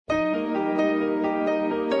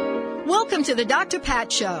Welcome to the Dr. Pat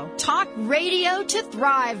Show. Talk radio to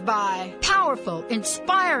thrive by. Powerful,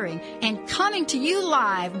 inspiring, and coming to you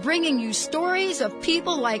live, bringing you stories of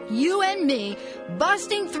people like you and me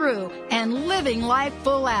busting through and living life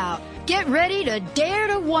full out. Get ready to dare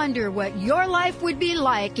to wonder what your life would be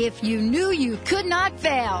like if you knew you could not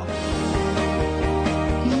fail.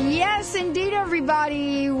 Yes, indeed,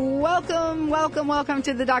 everybody. Welcome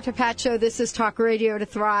to the Dr. Pat Show. This is Talk Radio to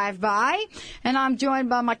Thrive By. And I'm joined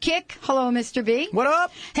by my kick. Hello, Mr. V. What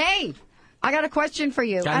up? Hey, I got a question for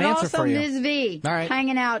you. Got an answer for you. And also Ms. V. All right.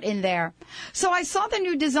 Hanging out in there. So I saw the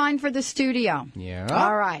new design for the studio. Yeah.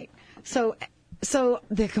 All right. So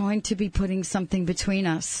they're going to be putting something between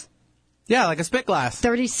us. Yeah, like a spit glass.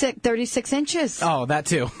 36 inches. Oh, that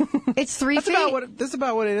too. It's 3 feet. That's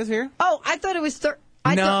about what it is here. Oh, I thought it was...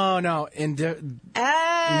 No. No, there's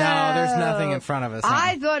nothing in front of us.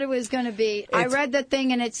 I thought it was going to be. I read the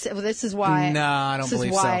thing, and this is why. No, I don't believe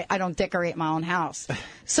so. This is why I don't decorate my own house.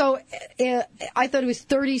 So I thought it was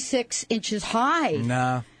 36 inches high.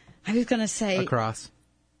 No. I was going to say across.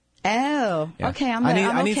 Oh, yeah. Okay.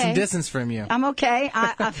 I need some distance from you. I'm okay.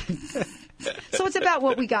 So it's about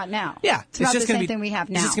what we got now. Yeah, it's about the same thing we have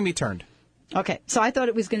now. It's just going to be turned. Okay, so I thought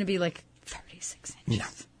it was going to be like 36 inches. No.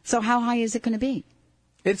 So how high is it going to be?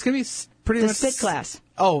 It's going to be pretty much... The spit glass.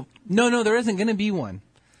 Oh, no, there isn't going to be one.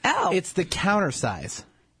 Oh. It's the counter size.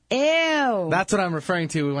 Ew. That's what I'm referring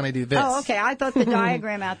to when I do this. Oh, okay. I thought the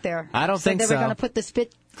diagram out there. I don't think so. They were going to put the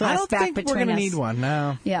spit glass back between us. I don't think we're going to need one,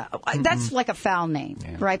 no. Yeah. That's like a foul name,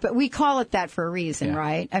 right? But we call it that for a reason,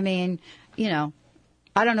 right? I mean,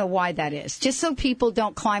 I don't know why that is. Just so people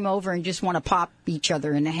don't climb over and just want to pop each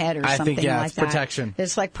other in the head or something like that. I think, it's protection.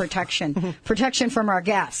 It's like protection. Protection from our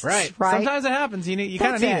guests. Right. Sometimes it happens. You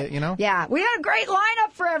kind of need it, Yeah. We had a great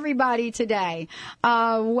lineup for everybody today.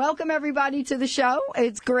 Welcome, everybody, to the show.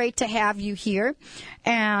 It's great to have you here.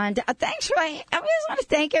 And I just want to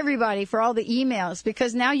thank everybody for all the emails,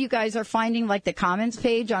 because now you guys are finding like the comments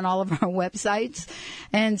page on all of our websites.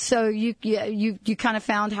 And so you kind of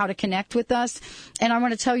found how to connect with us. And I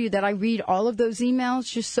want to tell you that I read all of those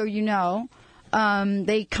emails, just so you know.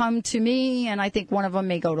 They come to me, and I think one of them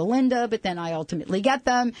may go to Linda, but then I ultimately get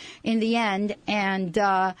them in the end. And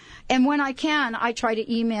when I can, I try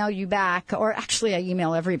to email you back, or actually I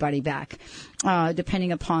email everybody back,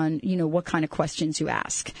 depending upon, what kind of questions you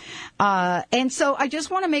ask. And so I just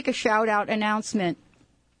want to make a shout-out announcement.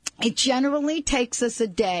 It generally takes us a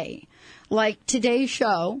day. Like today's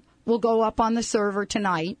show will go up on the server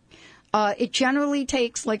tonight. It generally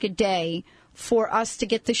takes like a day for us to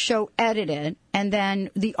get the show edited and then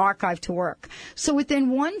the archive to work. So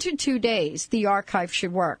within 1 to 2 days, the archive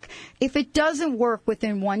should work. If it doesn't work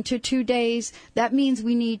within 1 to 2 days, that means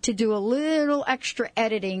we need to do a little extra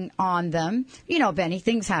editing on them. Benny,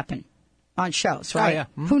 things happen on shows, right? Oh, yeah.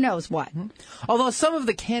 Mm-hmm. Who knows what? Mm-hmm. Although some of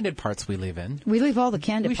the candid parts we leave in. We leave all the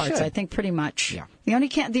candid parts, should. I think, pretty much. Yeah.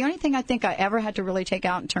 The only thing I think I ever had to really take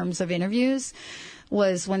out in terms of interviews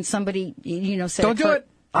was when somebody, said... Don't do it!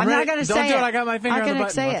 I'm not going to say it. Don't do it. I got my finger on the button. I'm going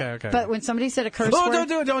to say it. Okay. But when somebody said a curse word...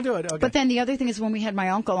 Don't do it. Okay. But then the other thing is when we had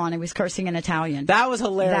my uncle on, he was cursing in Italian. That was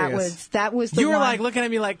hilarious. That was the You were one. like looking at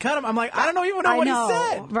me like, cut him. I'm like, I don't even know what he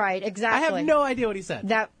said. Right, exactly. I have no idea what he said.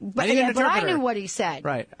 But I knew what he said.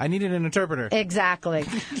 Right. I needed an interpreter. Exactly.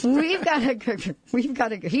 We've got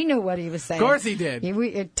a. He knew what he was saying. Of course he did.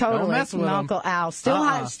 Totally. Don't mess with my him. Uncle Al.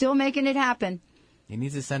 Still making it happen. He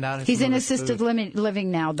needs to send out. He's in assisted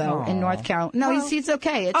living now, though, in North Carolina. No, he's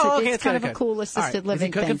okay. It's kind of a cool assisted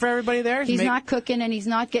living thing. Is he cooking for everybody there? He's not cooking, and he's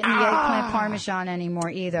not getting the eggplant parmesan anymore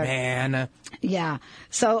either. Man. Yeah.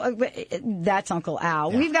 So that's Uncle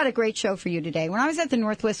Al. Yeah. We've got a great show for you today. When I was at the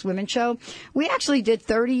Northwest Women's Show, we actually did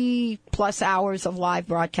 30-plus hours of live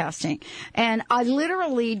broadcasting. And I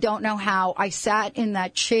literally don't know how I sat in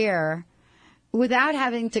that chair without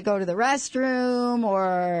having to go to the restroom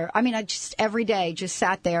I just every day just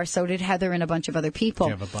sat there. So did Heather and a bunch of other people.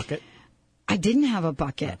 Do you have a bucket? I didn't have a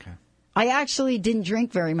bucket. Okay. I actually didn't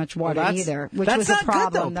drink very much water either, which was a problem. That's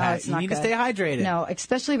not good, though, Pat. It's not you need good. to stay hydrated. No,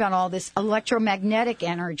 especially about all this electromagnetic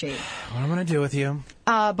energy. What am I going to do with you?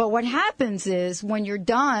 But what happens is when you're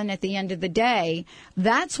done at the end of the day,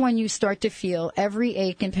 that's when you start to feel every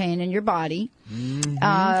ache and pain in your body.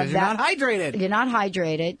 Because you're not hydrated. You're not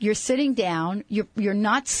hydrated. You're sitting down. You're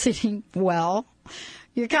not sitting well.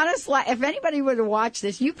 You're kind of if anybody were to watch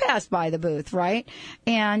this, you passed by the booth, right?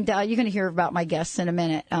 And you're going to hear about my guests in a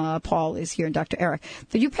minute. Paul is here and Dr. Eric.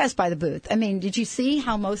 But you passed by the booth. I mean, did you see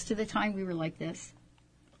how most of the time we were like this?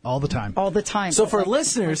 All the time. All the time. So for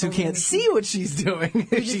listeners who can't see what she's doing,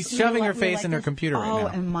 she's shoving her face in her computer right now. Oh,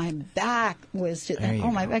 and my back was just,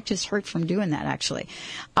 my back just hurt from doing that, actually.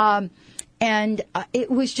 And it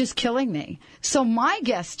was just killing me. So my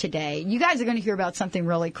guest today, you guys are going to hear about something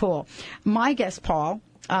really cool. My guest, Paul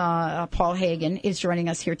Hagen, is joining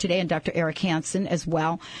us here today, and Dr. Eric Hansen as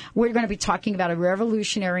well. We're going to be talking about a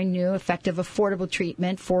revolutionary, new, effective, affordable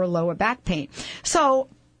treatment for lower back pain. So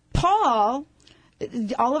Paul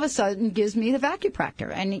all of a sudden gives me the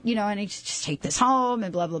VacuPractor, and and he just take this home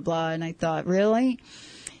and blah blah blah. And I thought, really?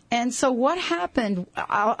 And so what happened?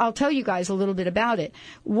 I'll tell you guys a little bit about it.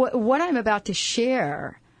 What I'm about to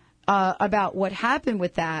share about what happened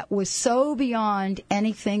with that was so beyond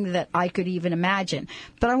anything that I could even imagine.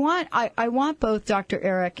 But I want both Dr.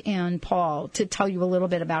 Eric and Paul to tell you a little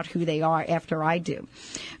bit about who they are after I do,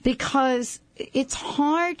 because it's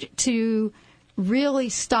hard to really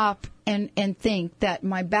stop and think that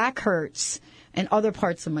my back hurts and other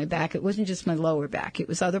parts of my back. It wasn't just my lower back. It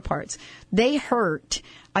was other parts. They hurt.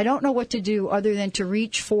 I don't know what to do other than to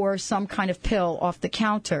reach for some kind of pill off the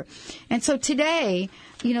counter. And so today,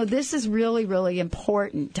 this is really, really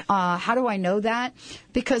important. How do I know that?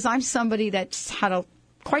 Because I'm somebody that's had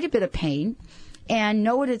quite a bit of pain and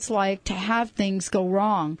know what it's like to have things go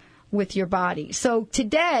wrong with your body. So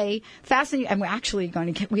today, fascinating, and we're actually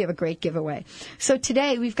we have a great giveaway. So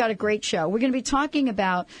today we've got a great show. We're going to be talking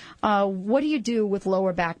about what do you do with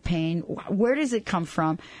lower back pain? Where does it come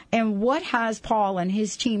from? And what has Paul and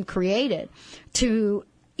his team created to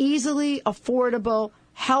easily, affordable,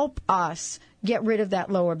 help us get rid of that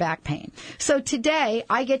lower back pain. So today,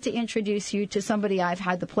 I get to introduce you to somebody I've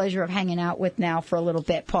had the pleasure of hanging out with now for a little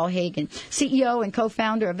bit, Paul Hagen, CEO and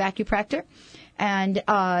co-founder of VacuPractor. And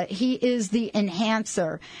he is the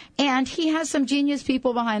enhancer. And he has some genius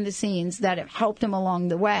people behind the scenes that have helped him along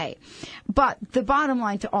the way. But the bottom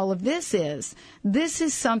line to all of this is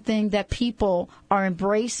something that people are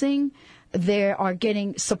embracing. They are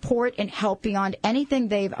getting support and help beyond anything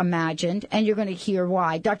they've imagined, and you're going to hear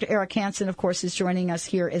why. Dr. Eric Hansen, of course, is joining us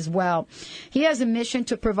here as well. He has a mission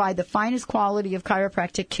to provide the finest quality of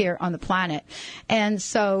chiropractic care on the planet. And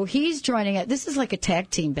so he's joining it. This is like a tag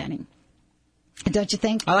team, Benny. Don't you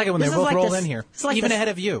think? I like it when they both roll in here, like even ahead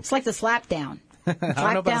of you. It's like the slap down. I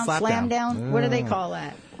don't know about the slap slam down. down. What do they call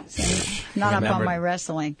that? Not up on my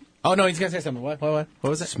wrestling. Oh, no, he's going to say something. What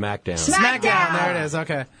was it? Smackdown. Smackdown. There it is.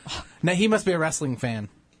 Okay. Now, he must be a wrestling fan.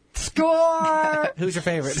 Score! Who's your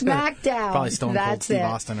favorite? Smackdown. Probably Stone Cold Steve it.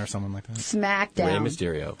 Austin or something like that. Smackdown. Rey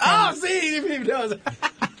Mysterio. Oh, see? He knows.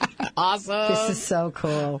 Awesome. This is so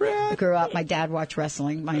cool. I grew up, my dad watched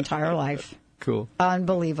wrestling my entire life. Cool.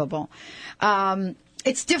 Unbelievable.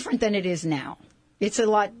 It's different than it is now. It's a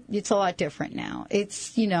lot different now.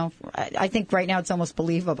 It's, I think right now it's almost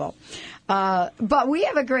believable. But we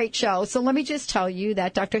have a great show. So let me just tell you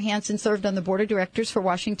that Dr. Hansen served on the board of directors for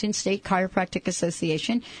Washington State Chiropractic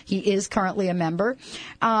Association. He is currently a member.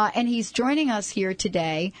 And he's joining us here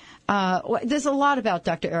today. There's a lot about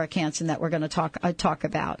Dr. Eric Hansen that we're going to talk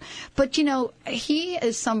about. But, he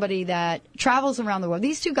is somebody that travels around the world.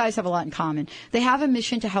 These two guys have a lot in common. They have a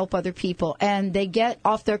mission to help other people, and they get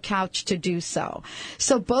off their couch to do so.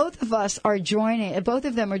 So both of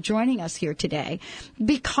them are joining us here today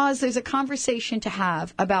because there's a conversation to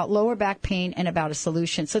have about lower back pain and about a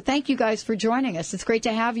solution. So thank you guys for joining us. It's great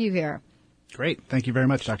to have you here. Great. Thank you very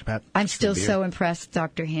much, Dr. Pat. I'm still so impressed,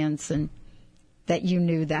 Dr. Hansen, that you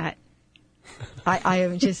knew that.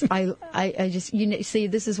 I just, see,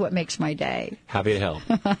 this is what makes my day. Happy to help.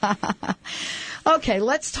 Okay,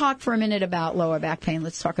 let's talk for a minute about lower back pain.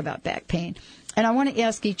 Let's talk about back pain. And I want to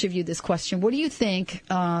ask each of you this question. What do you think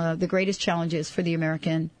the greatest challenge is for the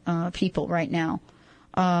American people right now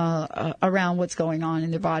around what's going on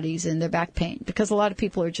in their bodies and their back pain? Because a lot of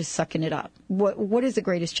people are just sucking it up. What is the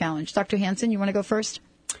greatest challenge? Dr. Hansen, you want to go first?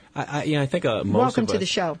 I think most Welcome of us, to the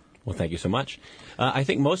show. Well, thank you so much. I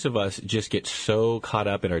think most of us just get so caught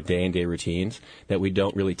up in our day-to-day routines that we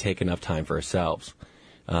don't really take enough time for ourselves.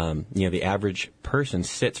 The average person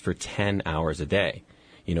sits for 10 hours a day,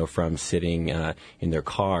 from sitting in their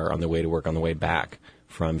car on their way to work, on the way back,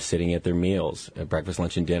 from sitting at their meals, breakfast,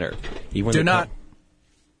 lunch, and dinner. Do not.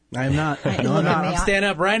 I am not. No, I'm not. I'm standing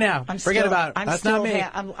up right now. Forget about it. That's not me.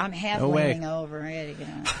 I'm half leaning over.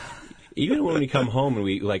 Even when we come home and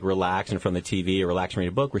we relax in front of the TV or relax and read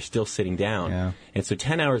a book, we're still sitting down. Yeah. And so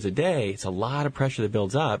 10 hours a day, it's a lot of pressure that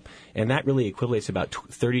builds up, and that really equates to about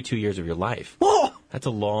 32 years of your life. Whoa! That's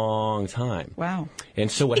a long time. Wow.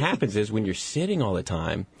 And so what happens is when you're sitting all the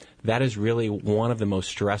time, that is really one of the most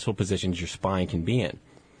stressful positions your spine can be in.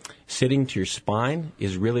 Sitting to your spine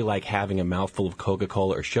is really like having a mouthful of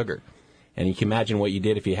Coca-Cola or sugar. And you can imagine what you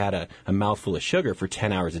did if you had a mouthful of sugar for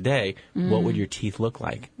 10 hours a day. What would your teeth look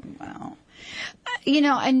like? Wow.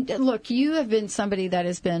 And look, you have been somebody that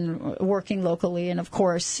has been working locally, and of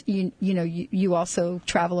course, you also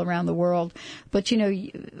travel around the world. But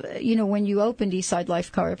when you opened Eastside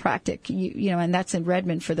Life Chiropractic, and that's in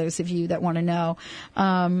Redmond for those of you that want to know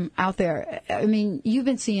out there. I mean, you've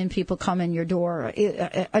been seeing people come in your door.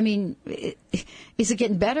 Is it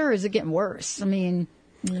getting better or is it getting worse? I mean,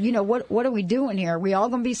 what are we doing here? Are we all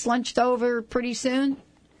going to be slunched over pretty soon?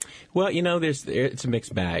 Well, it's a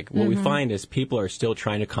mixed bag. What we find is people are still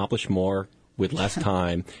trying to accomplish more with less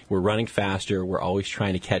time. We're running faster. We're always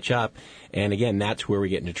trying to catch up. And again, that's where we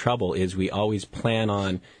get into trouble, is we always plan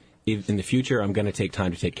on, in the future, I'm going to take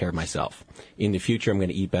time to take care of myself. In the future, I'm going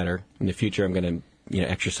to eat better. In the future, I'm going to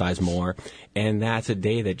exercise more. And that's a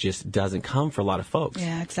day that just doesn't come for a lot of folks.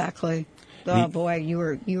 Yeah, exactly. Oh, boy, you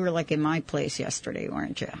were like in my place yesterday,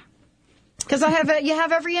 weren't you? Because you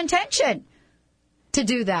have every intention to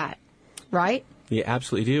do that, right? You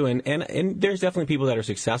absolutely do. And there's definitely people that are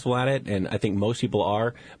successful at it, and I think most people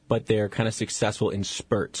are, but they're kind of successful in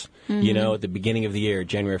spurts. At the beginning of the year,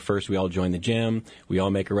 January 1st, we all join the gym, we all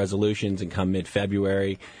make our resolutions, and come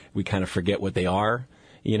mid-February, we kind of forget what they are,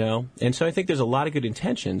 And so I think there's a lot of good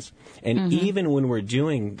intentions, and even when we're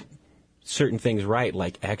doing certain things right,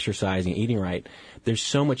 like exercising, eating right, there's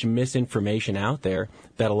so much misinformation out there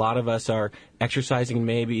that a lot of us are exercising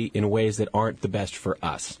maybe in ways that aren't the best for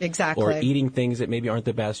us. Exactly. Or eating things that maybe aren't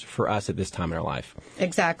the best for us at this time in our life.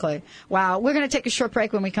 Exactly. Wow. We're going to take a short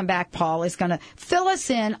break. When we come back, Paul is going to fill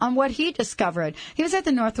us in on what he discovered. He was at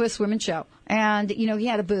the Northwest Women's Show, and, he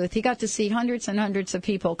had a booth. He got to see hundreds and hundreds of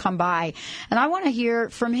people come by. And I want to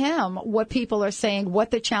hear from him what people are saying,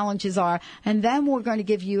 what the challenges are, and then we're going to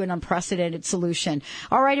give you an unprecedented solution.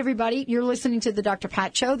 All right, everybody, you're listening to the Dr.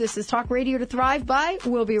 Pat Show. This is Talk Radio to Thrive By.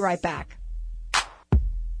 We'll be right back.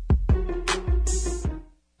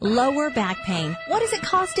 Lower back pain. What is it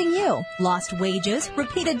costing you? Lost wages,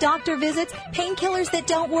 repeated doctor visits, painkillers that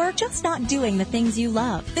don't work, just not doing the things you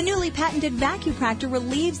love. The newly patented VacuPractor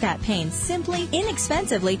relieves that pain simply,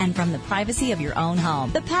 inexpensively, and from the privacy of your own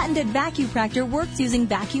home. The patented VacuPractor works using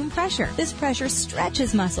vacuum pressure. This pressure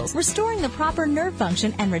stretches muscles, restoring the proper nerve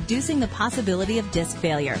function and reducing the possibility of disc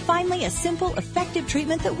failure. Finally, a simple, effective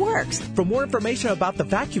treatment that works. For more information about the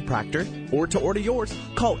VacuPractor or to order yours,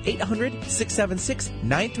 call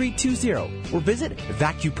 800-676-9320 or visit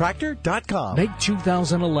VacuPractor.com. Make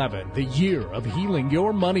 2011 the year of healing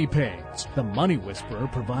your money pains. The Money Whisperer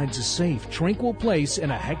provides a safe, tranquil place in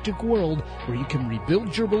a hectic world where you can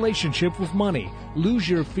rebuild your relationship with money, lose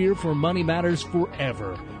your fear for money matters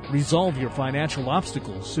forever, resolve your financial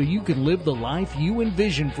obstacles so you can live the life you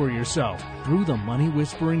envision for yourself. Through the Money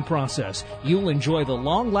Whispering process, you'll enjoy the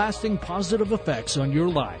long-lasting positive effects on your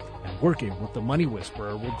life. And working with the Money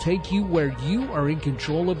Whisperer will take you where you are in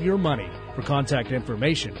control of your money. For contact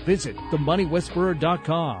information, visit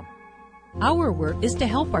themoneywhisperer.com. Our work is to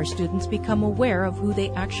help our students become aware of who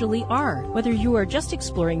they actually are. Whether you are just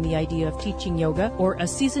exploring the idea of teaching yoga, or a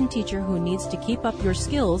seasoned teacher who needs to keep up your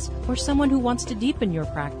skills, or someone who wants to deepen your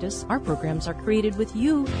practice, our programs are created with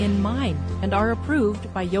you in mind and are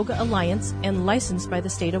approved by Yoga Alliance and licensed by the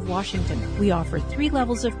state of Washington. We offer 3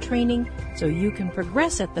 levels of training so you can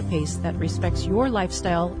progress at the pace that respects your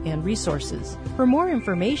lifestyle and resources. For more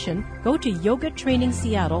information, go to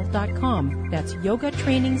yogatrainingseattle.com. That's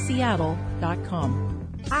yogatrainingseattle.com.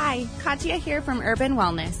 Hi, Katya here from Urban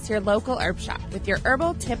Wellness, your local herb shop, with your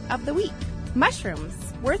herbal tip of the week. Mushrooms.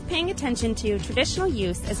 Worth paying attention to, traditional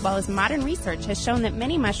use as well as modern research has shown that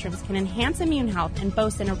many mushrooms can enhance immune health and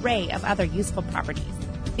boast an array of other useful properties.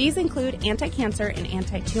 These include anti-cancer and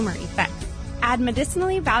anti-tumor effects. Add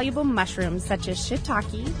medicinally valuable mushrooms such as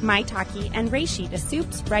shiitake, maitake, and reishi to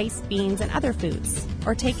soups, rice, beans, and other foods,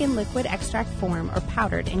 or take in liquid extract form or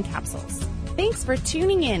powdered in capsules. Thanks for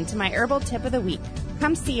tuning in to my herbal tip of the week.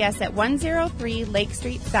 Come see us at 103 Lake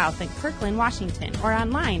Street South in Kirkland, Washington, or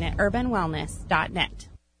online at urbanwellness.net.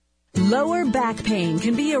 Lower back pain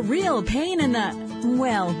can be a real pain in the,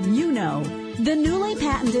 well, you know. The newly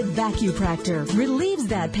patented VacuPractor relieves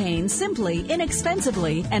that pain simply,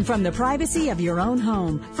 inexpensively, and from the privacy of your own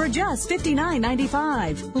home for just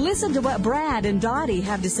 $59.95. Listen to what Brad and Dottie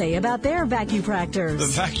have to say about their VacuPractors.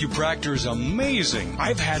 The VacuPractor is amazing.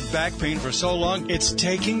 I've had back pain for so long, it's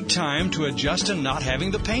taking time to adjust to not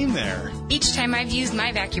having the pain there. Each time I've used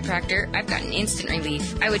my VacuPractor, I've gotten instant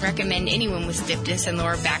relief. I would recommend anyone with stiffness and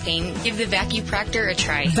lower back pain give the VacuPractor a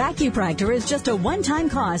try. VacuPractor is just a one-time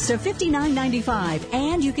cost of $59.95 $19.95,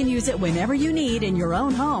 and you can use it whenever you need in your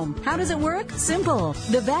own home. How does it work? Simple.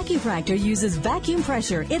 The VacuPractor uses vacuum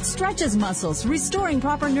pressure. It stretches muscles, restoring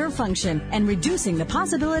proper nerve function and reducing the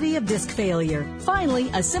possibility of disc failure. Finally,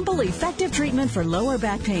 a simple, effective treatment for lower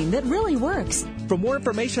back pain that really works. For more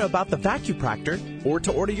information about the VacuPractor or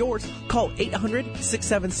to order yours, call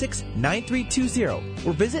 800-676-9320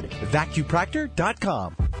 or visit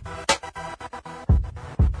VacuPractor.com.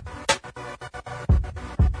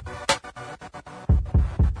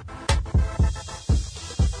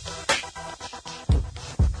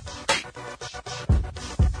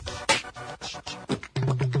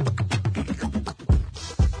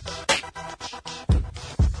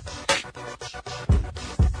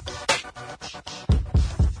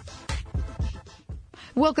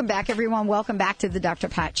 Welcome back, everyone. Welcome back to the Dr.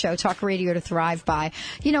 Pat Show, talk radio to thrive by.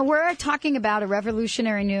 You know, we're talking about a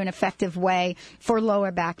revolutionary, new, and effective way for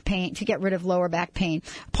lower back pain, to get rid of lower back pain.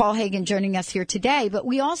 Paul Hagen joining us here today, but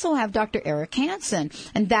we also have Dr. Eric Hansen,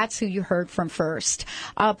 and that's who you heard from first.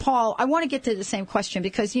 Paul, I want to get to the same question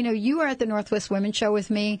because, you know, you were at the Northwest Women's Show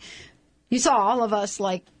with me. You saw all of us,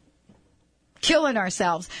 like, killing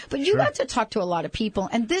ourselves. But you got to talk to a lot of people,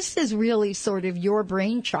 and this is really sort of your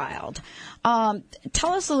brainchild.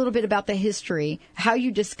 Tell us a little bit about the history, how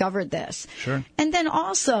you discovered this. Sure. And then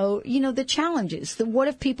also, you know, the challenges. What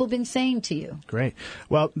have people been saying to you? Great.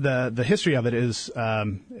 Well, the history of it is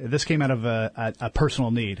this came out of a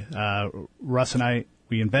personal need. Russ and I,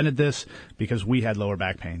 we invented this because we had lower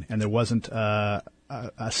back pain, and there wasn't a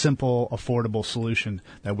simple, affordable solution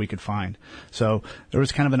that we could find. So there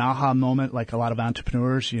was kind of an aha moment, like a lot of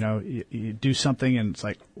entrepreneurs, you know, you do something and it's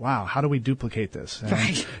like, wow, how do we duplicate this? And,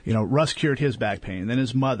 right. You know, Russ cured his back pain, then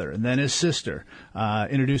his mother, and then his sister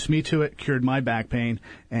introduced me to it, cured my back pain,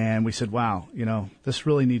 and we said, wow, you know, this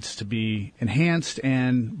really needs to be enhanced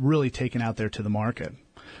and really taken out there to the market.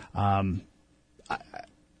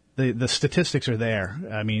 The statistics are there.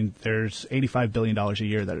 I mean, there's $85 billion a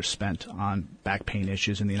year that are spent on back pain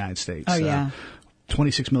issues in the United States. Oh, yeah.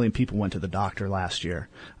 26 million people went to the doctor last year.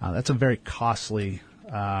 That's a very costly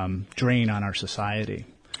drain on our society.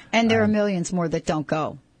 And there are millions more that don't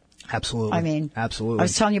go. Absolutely. I mean, absolutely. I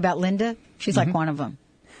was telling you about Linda. She's like one of them.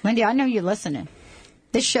 Linda, I know you're listening.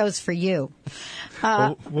 This show's for you.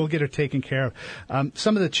 We'll get her taken care of.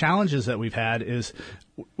 Some of the challenges that we've had is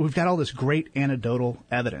we've got all this great anecdotal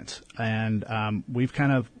evidence, and we've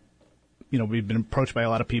kind of, you know, we've been approached by a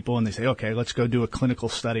lot of people, and they say, okay, let's go do a clinical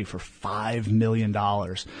study for $5 million.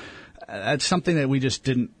 That's something that we just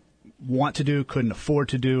didn't want to do, couldn't afford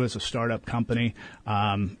to do as a startup company.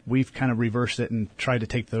 We've kind of reversed it and tried to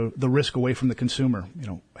take the risk away from the consumer. You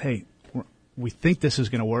know, hey, we think this is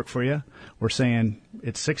going to work for you. We're saying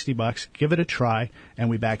it's $60. Give it a try, and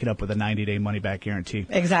we back it up with a 90-day money-back guarantee.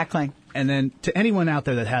 Exactly. And then to anyone out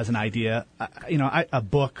there that has an idea, you know, a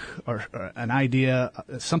book or an idea,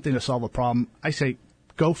 something to solve a problem, I say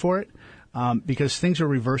go for it. Because things are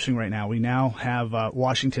reversing right now. We now have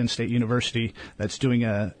Washington State University that's doing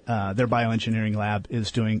their bioengineering lab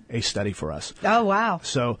is doing a study for us. Oh, wow.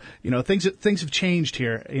 So, you know, things have changed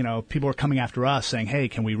here. You know, people are coming after us saying, hey,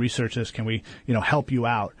 can we research this? Can we, you know, help you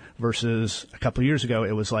out? Versus a couple of years ago,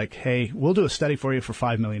 it was like, hey, we'll do a study for you for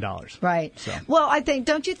 $5 million. Right. So. Well, I think,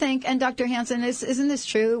 don't you think, and Dr. Hansen, isn't this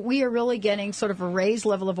true? We are really getting sort of a raised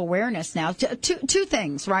level of awareness now. Two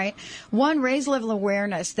things, right? One, raised level of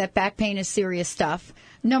awareness that back pain is serious stuff.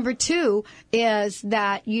 Number two is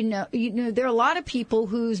that, you know, there are a lot of people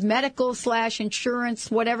whose medical /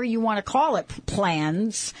 insurance, whatever you want to call it,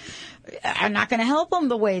 plans are not going to help them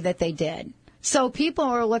the way that they did. So people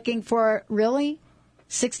are looking for, really?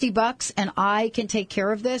 $60 and I can take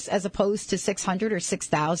care of this as opposed to $600 or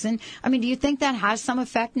 $6,000. I mean, do you think that has some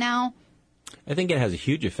effect now? I think it has a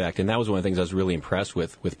huge effect, and that was one of the things I was really impressed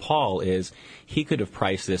with Paul is he could have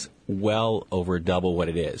priced this well over double what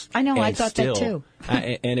it is. I know, and I thought still, that too.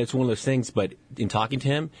 And it's one of those things, but in talking to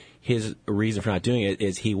him, his reason for not doing it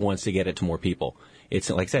is he wants to get it to more people. It's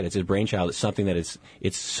like I said, it's his brainchild. It's something that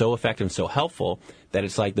it's so effective and so helpful that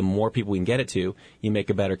it's like the more people we can get it to, you make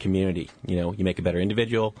a better community. You know, you make a better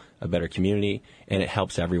individual, a better community, and it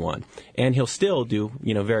helps everyone. And he'll still do,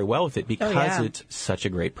 you know, very well with it because it's such a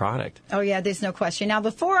great product. Oh, yeah, there's no question. Now,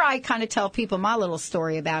 before I kind of tell people my little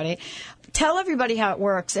story about it, tell everybody how it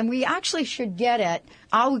works. And we actually should get it.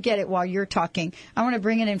 I'll get it while you're talking. I want to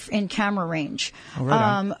bring it in camera range. Oh,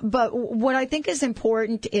 right but what I think is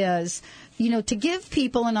important is, you know, to give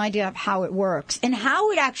people an idea of how it works and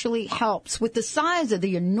how it actually helps with the size of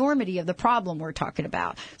the enormity of the problem we're talking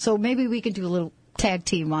about. So maybe we can do a little tag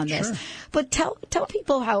team on this. Sure. But tell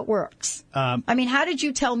people how it works. I mean, how did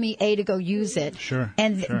you tell me to go use it? Sure.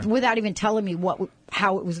 And sure. without even telling me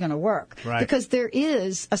how it was going to work. Right. Because there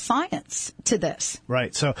is a science to this.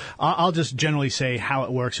 Right. So I'll just generally say how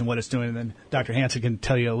it works and what it's doing, and then Dr. Hansen can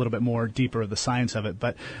tell you a little bit more deeper of the science of it.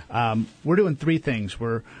 But we're doing three things.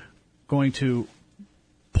 We're going to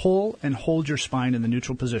pull and hold your spine in the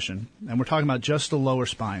neutral position, and we're talking about just the lower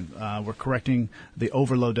spine. We're correcting the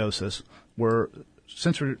overload doses.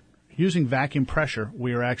 Since we're using vacuum pressure,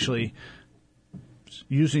 we are actually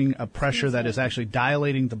using a pressure that is actually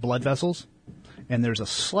dilating the blood vessels, and there's a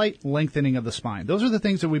slight lengthening of the spine. Those are the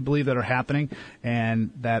things that we believe that are happening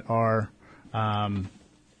and that are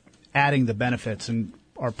adding the benefits and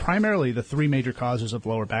are primarily the three major causes of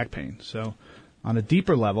lower back pain. So on a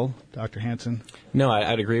deeper level, Dr. Hansen? No,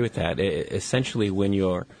 I'd agree with that. Essentially, when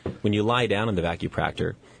you lie down in the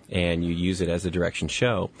VacuPractor and you use it as the directions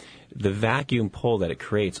show, the vacuum pull that it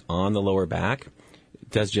creates on the lower back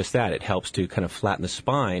does just that. It helps to kind of flatten the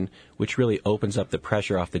spine, which really opens up the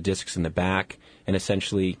pressure off the discs in the back and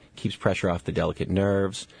essentially keeps pressure off the delicate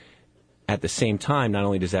nerves. At the same time, not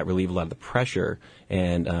only does that relieve a lot of the pressure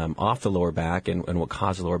and off the lower back and what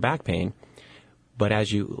causes lower back pain, but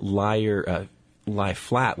as you lie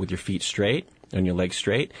flat with your feet straight and your legs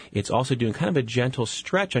straight, it's also doing kind of a gentle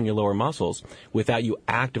stretch on your lower muscles without you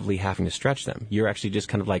actively having to stretch them. You're actually just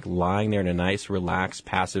kind of like lying there in a nice, relaxed,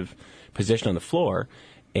 passive position on the floor,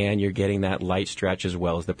 and you're getting that light stretch as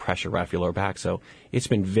well as the pressure right off your lower back. So it's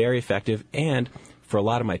been very effective, and for a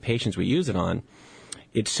lot of my patients we use it on,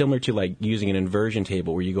 it's similar to like using an inversion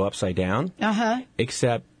table where you go upside down,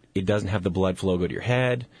 except it doesn't have the blood flow go to your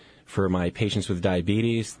head. For my patients with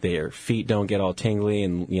diabetes, their feet don't get all tingly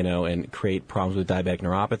and create problems with diabetic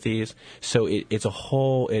neuropathies. So it's a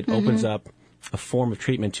whole, it opens up a form of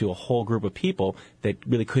treatment to a whole group of people that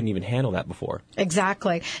really couldn't even handle that before.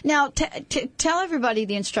 Exactly. Now, tell everybody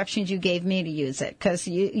the instructions you gave me to use it, because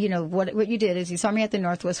what you did is you saw me at the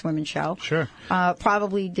Northwest Women's Show. Sure.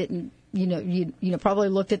 Probably didn't. You probably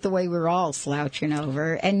looked at the way we were all slouching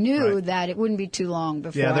over and knew that it wouldn't be too long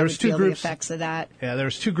before I would feel the effects of that. Yeah, there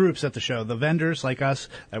was two groups at the show. The vendors like us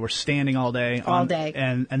that were standing all day.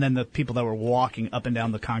 And then the people that were walking up and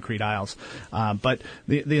down the concrete aisles. But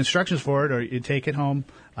the instructions for it are you take it home,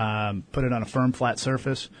 put it on a firm, flat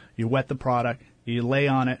surface, you wet the product, you lay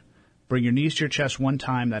on it, bring your knees to your chest one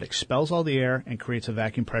time. That expels all the air and creates a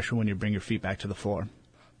vacuum pressure when you bring your feet back to the floor.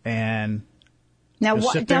 And Now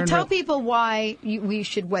tell people why we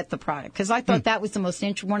should wet the product, because I thought that was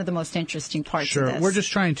one of the most interesting parts of this. Sure. We're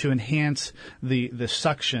just trying to enhance the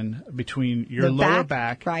suction between your lower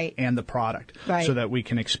back and the product so that we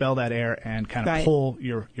can expel that air and kind of pull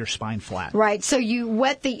your spine flat. Right. So you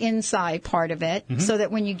wet the inside part of it so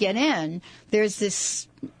that when you get in, there's this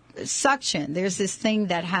suction. There's this thing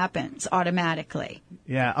that happens automatically.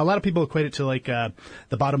 Yeah, a lot of people equate it to like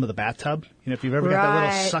the bottom of the bathtub. If you've ever got that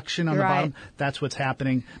little suction on the bottom, that's what's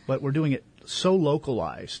happening. But we're doing it so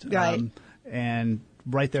localized, and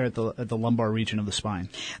right there at the lumbar region of the spine.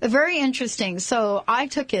 Very interesting. So I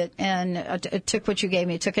took it and took what you gave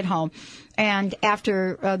me, took it home, and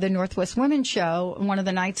after the Northwest Women's Show, one of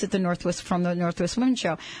the nights at the Northwest Women's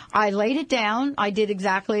Show, I laid it down. I did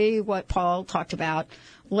exactly what Paul talked about.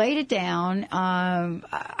 Laid it down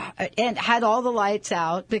and had all the lights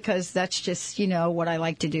out, because that's just, what I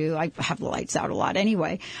like to do. I have the lights out a lot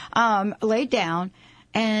anyway. Laid down,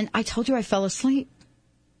 and I told you I fell asleep.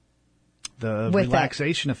 The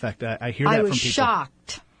relaxation effect, I hear that from people.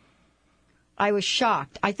 I was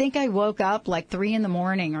shocked. I think I woke up like 3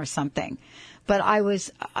 a.m. or something. But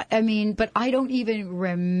but I don't even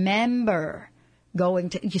remember going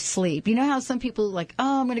to sleep. You know how some people are like,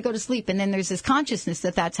 I'm going to go to sleep, and then there's this consciousness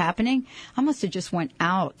that that's happening? I must have just went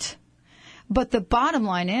out. But the bottom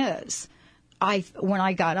line is, when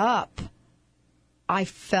I got up, I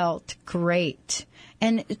felt great.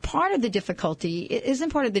 And isn't part of the difficulty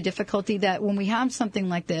that when we have something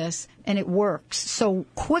like this and it works so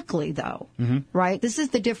quickly, though, right? This is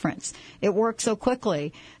the difference. It works so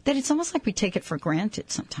quickly that it's almost like we take it for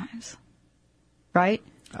granted sometimes, right?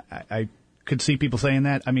 I could see people saying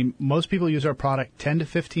that. I mean, most people use our product 10 to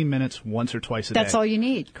 15 minutes once or twice a day. That's all you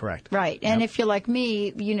need. Correct. Right. And if you're like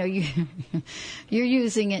me, you're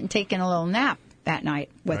using it and taking a little nap at night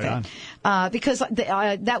with it. Because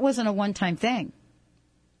that wasn't a one-time thing.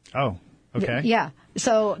 Oh, okay. Yeah.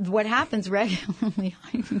 So what happens regularly,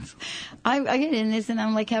 I get in this and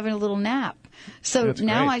I'm like having a little nap. So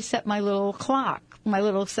now I set my little clock, my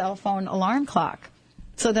little cell phone alarm clock,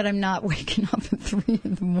 so that I'm not waking up at 3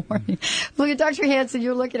 a.m. Look at Dr. Hansen,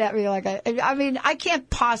 you're looking at me like, I can't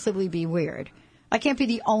possibly be weird. I can't be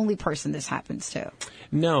the only person this happens to.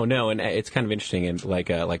 No, and it's kind of interesting, and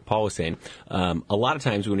like Paul was saying, a lot of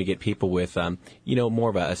times when we get people with, more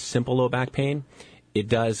of a simple low back pain, it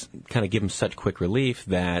does kind of give them such quick relief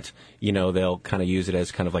that, they'll kind of use it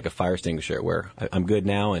as kind of like a fire extinguisher, where I'm good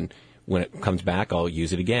now, and when it comes back, I'll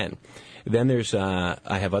use it again. Then there's, I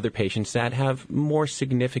have other patients that have more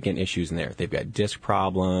significant issues in there. They've got disc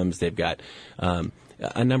problems, they've got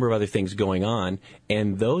a number of other things going on,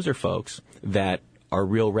 and those are folks that are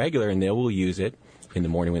real regular, and they will use it in the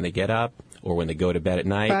morning when they get up or when they go to bed at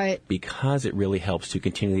night, right, because it really helps to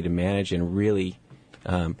continually to manage and really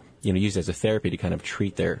use it as a therapy to kind of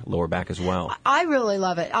treat their lower back as well. I really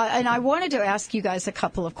love it. And I wanted to ask you guys a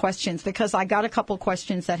couple of questions because I got a couple of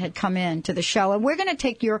questions that had come in to the show, and we're going to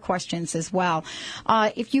take your questions as well.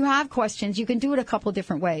 If you have questions, you can do it a couple of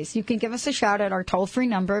different ways. You can give us a shout at our toll-free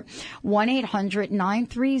number,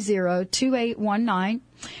 1-800-930-2819.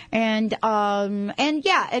 And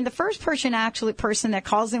the first person that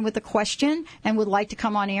calls in with a question and would like to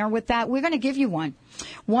come on air with that, we're going to give you one.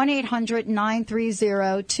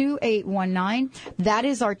 1-800-930-2819. That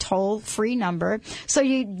is our toll-free number. So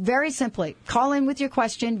you very simply call in with your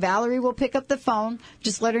question. Valerie will pick up the phone.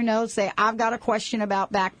 Just let her know. Say, I've got a question about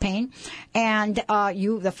back pain. And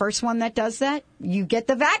the first one that does that, you get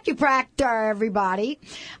the VacuPractor, everybody.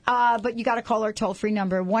 But you got to call our toll-free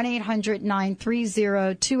number,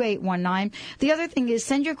 1-800-930-2819. The other thing is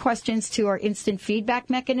send your questions to our instant feedback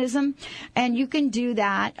mechanism. And you can do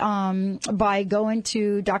that by going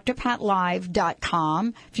to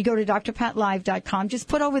drpatlive.com. If you go to drpatlive.com, just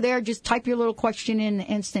put over there, just type your little question in the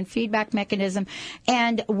instant feedback mechanism,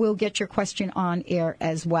 and we'll get your question on air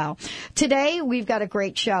as well. Today, we've got a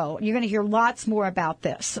great show. You're going to hear lots more about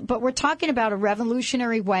this, but we're talking about a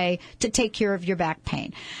revolutionary way to take care of your back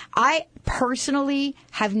pain. I personally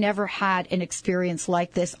have never had an experience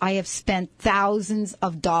like this. I have spent thousands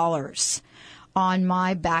of dollars on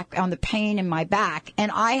my back, on the pain in my back, and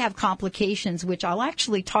I have complications, which I'll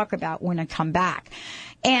actually talk about when I come back.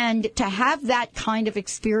 And to have that kind of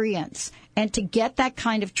experience and to get that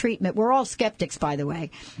kind of treatment, we're all skeptics, by the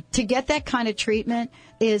way, to get that kind of treatment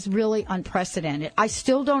is really unprecedented. I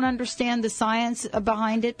still don't understand the science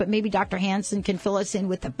behind it, but maybe Dr. Hansen can fill us in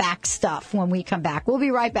with the back stuff when we come back. We'll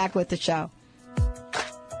be right back with the show.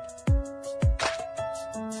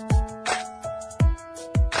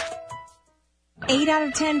 Eight out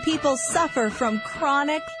of 10 people suffer from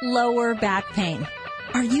chronic lower back pain.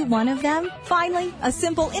 Are you one of them? Finally, a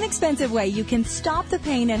simple, inexpensive way you can stop the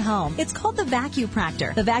pain at home. It's called the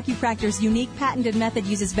VacuPractor. The VacuPractor's unique patented method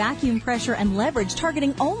uses vacuum pressure and leverage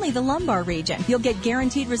targeting only the lumbar region. You'll get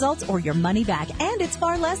guaranteed results or your money back, and it's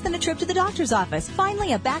far less than a trip to the doctor's office.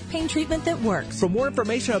 Finally, a back pain treatment that works. For more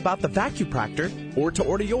information about the VacuPractor or to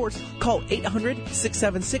order yours, call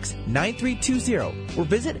 800-676-9320 or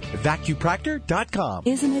visit VacuPractor.com.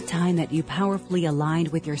 Isn't it time that you powerfully aligned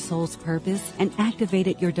with your soul's purpose and activated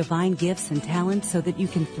your divine gifts and talents so that you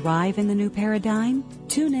can thrive in the new paradigm?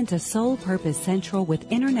 Tune into Soul Purpose Central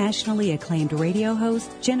with internationally acclaimed radio host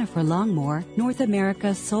Jennifer Longmore, North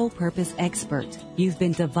America's Soul Purpose expert. You've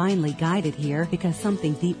been divinely guided here because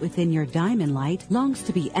something deep within your diamond light longs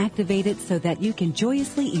to be activated so that you can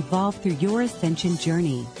joyously evolve through your ascension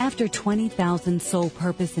journey. After 20,000 soul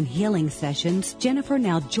purpose and healing sessions, Jennifer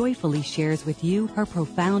now joyfully shares with you her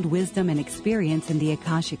profound wisdom and experience in the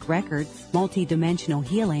Akashic Records, multi-dimensional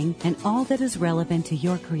healing, and all that is relevant to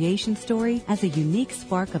your creation story as a unique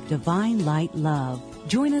spark of divine light love.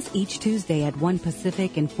 Join us each Tuesday at 1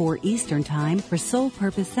 Pacific and 4 Eastern Time for Soul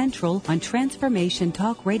Purpose Central on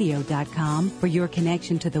TransformationTalkRadio.com for your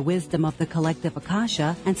connection to the wisdom of the collective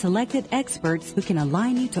Akasha and selected experts who can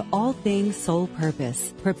align you to all things soul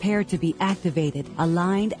purpose. Prepare to be activated,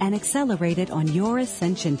 aligned, and accelerated on your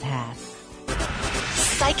ascension path.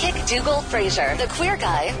 Psychic Dougal Fraser, the queer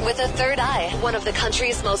guy with a third eye, one of the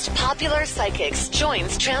country's most popular psychics,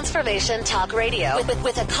 joins Transformation Talk Radio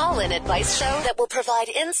with a call-in advice show that will provide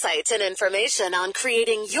insights and information on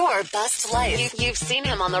creating your best life. You've seen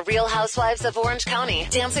him on The Real Housewives of Orange County,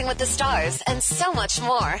 Dancing with the Stars, and so much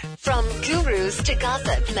more. From gurus to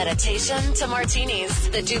gossip, meditation to martinis,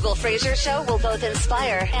 the Dougal Fraser Show will both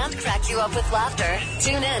inspire and crack you up with laughter.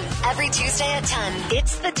 Tune in every Tuesday at 10.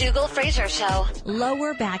 It's the Dougal Fraser Show.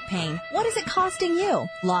 Lower back pain. What is it costing you?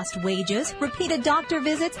 Lost wages, repeated doctor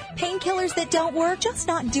visits, painkillers that don't work, just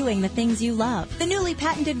not doing the things you love. The newly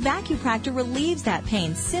patented VacuPractor relieves that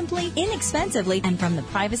pain simply, inexpensively, and from the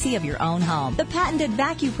privacy of your own home. The patented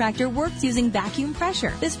VacuPractor works using vacuum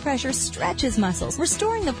pressure. This pressure stretches muscles,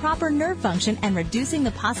 restoring the proper nerve function and reducing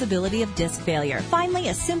the possibility of disc failure. Finally,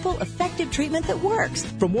 a simple, effective treatment that works.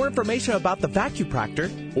 For more information about the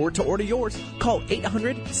VacuPractor or to order yours, call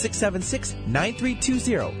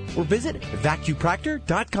 800-676-9320 or visit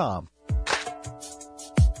VacuPractor.com.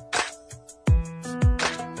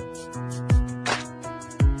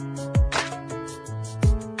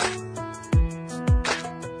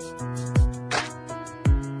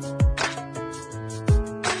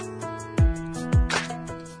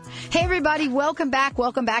 Hey, everybody, welcome back.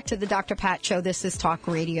 Welcome back to the Dr. Pat Show. This is Talk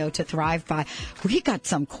Radio to Thrive By. We got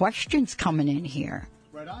some questions coming in here.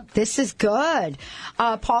 Right on. This is good.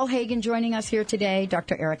 Paul Hagen joining us here today,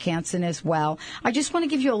 Dr. Eric Hansen as well. I just want to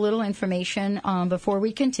give you a little information before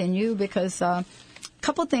we continue because a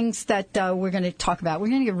couple of things that we're going to talk about. We're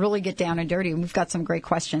going to really get down and dirty, and we've got some great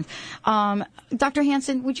questions. Dr.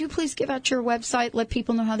 Hansen, would you please give out your website, let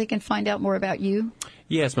people know how they can find out more about you?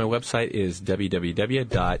 Yes, my website is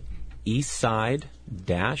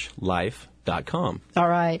www.eastside-life.com. All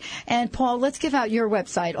right. And, Paul, let's give out your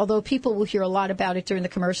website, although people will hear a lot about it during the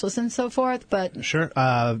commercials and so forth. But Sure.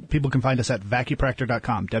 People can find us at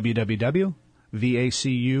VacuPractor.com, www.VacuPractor,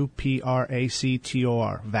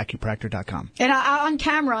 VacuPractor.com. And on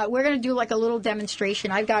camera, we're going to do like a little demonstration.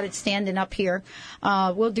 I've got it standing up here.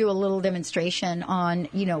 We'll do a little demonstration on,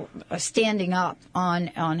 standing up on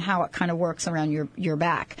how it kind of works around your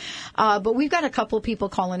back. But we've got a couple of people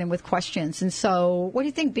calling in with questions. And so what do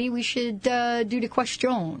you think, B, we should do the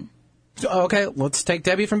question? Okay, let's take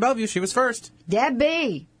Debbie from Bellevue. She was first.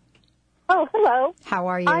 Debbie. Oh, hello. How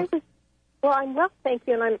are you? Well, I'm well, thank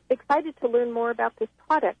you, and I'm excited to learn more about this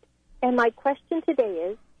product. And my question today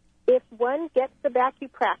is, if one gets the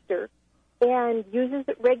VacuPractor and uses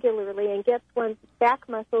it regularly and gets one's back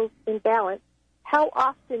muscles in balance, how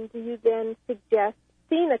often do you then suggest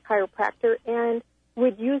seeing a chiropractor, and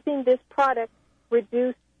would using this product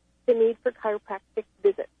reduce the need for chiropractic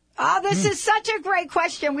visits? Oh, this is such a great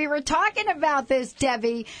question. We were talking about this,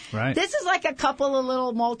 Debbie. Right. This is like a couple of little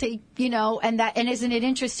and isn't it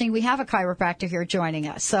interesting? We have a chiropractor here joining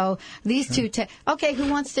us. So these two, okay, who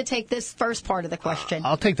wants to take this first part of the question?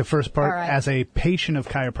 I'll take the first part. Right. As a patient of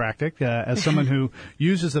chiropractic, as someone who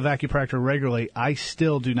uses the VacuPractor regularly, I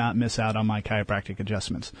still do not miss out on my chiropractic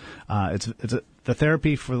adjustments. The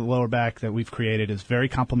therapy for the lower back that we've created is very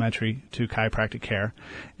complementary to chiropractic care.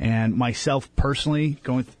 And myself personally,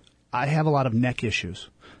 I have a lot of neck issues.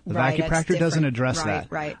 The VacuPractor doesn't address that.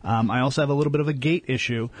 Right. I also have a little bit of a gait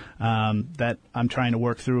issue that I'm trying to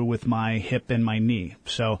work through with my hip and my knee.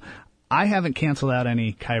 So I haven't canceled out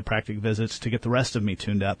any chiropractic visits to get the rest of me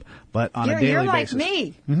tuned up, but on a daily basis. You're like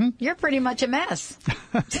me. Mm-hmm. You're pretty much a mess.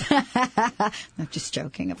 I'm just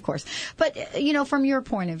joking, of course. But, from your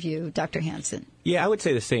point of view, Dr. Hansen. Yeah, I would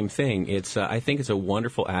say the same thing. I think it's a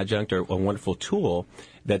wonderful adjunct or a wonderful tool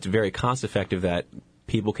that's very cost-effective that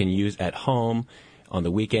people can use at home, on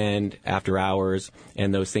the weekend, after hours,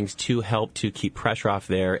 and those things to help to keep pressure off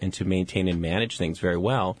there and to maintain and manage things very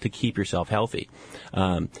well to keep yourself healthy.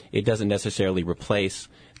 It doesn't necessarily replace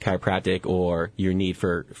chiropractic or your need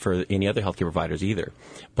for any other healthcare providers either.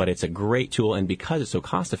 But it's a great tool, and because it's so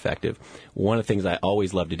cost effective, one of the things I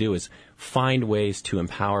always love to do is find ways to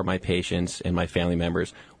empower my patients and my family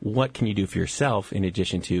members. What can you do for yourself in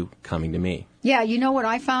addition to coming to me? Yeah, you know what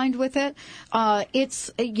I find with it?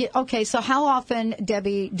 Okay, so how often,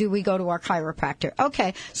 Debbie, do we go to our chiropractor?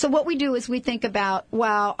 Okay, so what we do is we think about,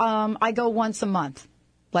 I go once a month,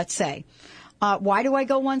 let's say. Why do I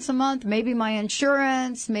go once a month? Maybe my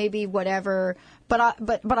insurance, maybe whatever.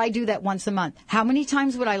 But I do that once a month. How many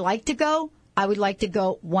times would I like to go? I would like to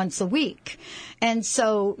go once a week. And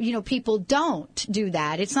so, people don't do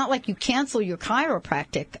that. It's not like you cancel your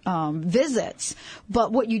chiropractic visits,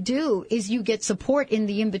 but what you do is you get support in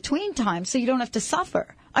the in-between time so you don't have to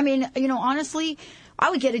suffer. I mean, honestly,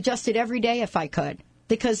 I would get adjusted every day if I could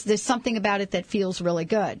because there's something about it that feels really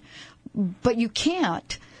good. But you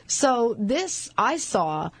can't. So this I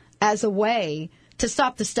saw as a way to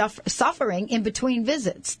stop the suffering in between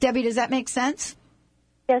visits. Debbie, does that make sense?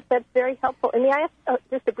 Yes, that's very helpful. And may I ask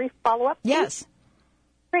just a brief follow-up? Yes.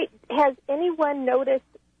 Great. Has anyone noticed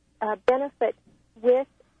benefit with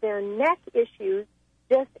their neck issues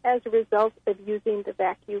just as a result of using the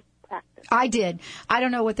VacuPractor? VacuPractor? I did. I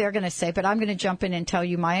don't know what they're going to say, but I'm going to jump in and tell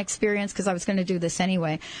you my experience because I was going to do this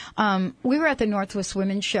anyway. We were at the Northwest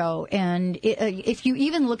Women's Show, and if you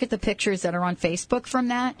even look at the pictures that are on Facebook from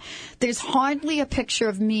that, there's hardly a picture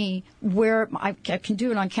of me where I can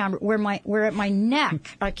do it on camera, where at my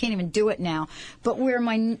neck, I can't even do it now, but where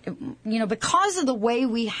because of the way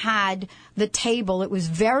we had the table, it was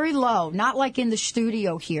very low, not like in the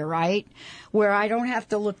studio here, right, where I don't have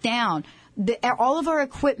to look down. All of our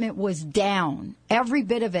equipment was down, every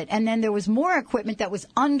bit of it. And then there was more equipment that was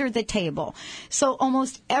under the table. So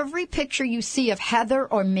almost every picture you see of Heather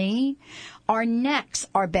or me, our necks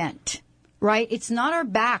are bent, right? It's not our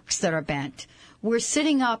backs that are bent. We're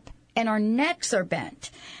sitting up and our necks are bent.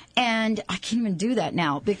 And I can't even do that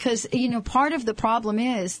now because, part of the problem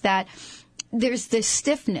is that there's this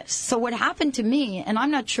stiffness. So what happened to me, and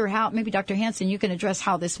I'm not sure how, maybe Dr. Hansen, you can address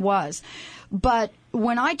how this was, but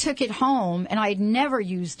when I took it home, and I had never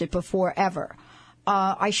used it before ever,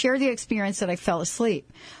 I shared the experience that I fell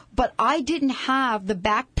asleep. But I didn't have the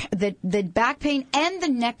back pain and the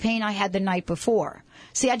neck pain I had the night before.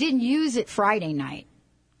 See, I didn't use it Friday night,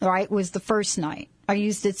 right? It was the first night. I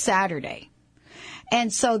used it Saturday.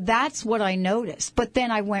 And so that's what I noticed. But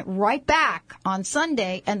then I went right back on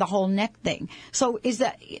Sunday and the whole neck thing. So is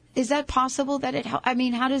that possible that it helped? I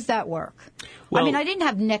mean, how does that work? Well, I didn't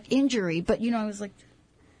have neck injury, but, I was like,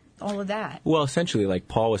 all of that. Well, essentially, like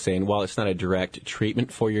Paul was saying, while it's not a direct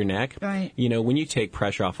treatment for your neck, right. When you take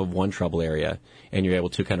pressure off of one trouble area and you're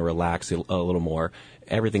able to kind of relax a little more,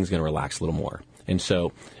 everything's going to relax a little more. And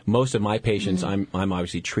so most of my patients, I'm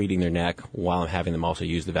obviously treating their neck while I'm having them also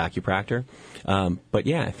use the VacuPractor. But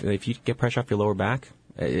yeah, if you get pressure off your lower back,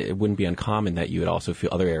 it wouldn't be uncommon that you would also feel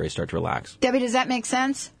other areas start to relax. Debbie, does that make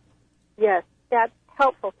sense? Yes, that's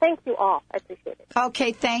helpful. Thank you all. I appreciate it.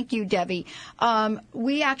 Okay, thank you, Debbie.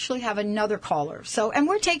 We actually have another caller. And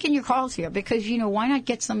we're taking your calls here because, why not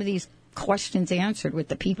get some of these questions answered with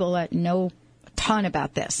the people that know ton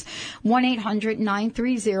about this.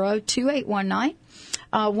 1-800-930-2819.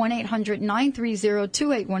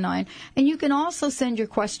 1-800-930-2819. And you can also send your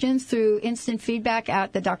questions through instant feedback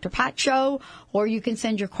at the Dr. Pat Show, or you can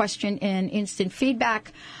send your question in instant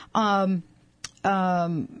feedback,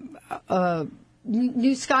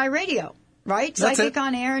 New Sky Radio, right? That's Psychic it.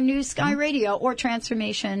 on Air, New Sky Radio, or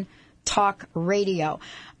Transformation Talk Radio.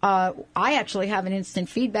 I actually have an instant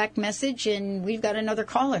feedback message, and we've got another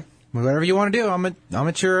caller. Whatever you want to do. I'm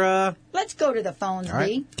at your... Let's go to the phones, all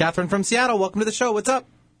right. B. Catherine from Seattle, welcome to the show. What's up?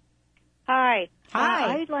 Hi.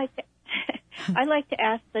 Hi. I'd like to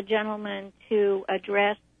ask the gentleman to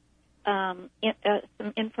address some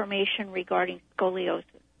information regarding scoliosis.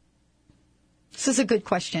 This is a good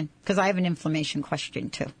question, because I have an inflammation question,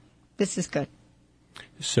 too. This is good.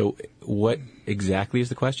 So what exactly is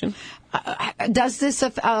the question? Does this,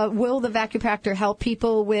 will the VacuPractor help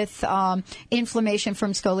people with inflammation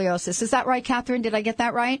from scoliosis? Is that right, Catherine? Did I get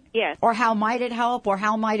that right? Yes. Or how might it help, or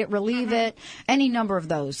how might it relieve it? Any number of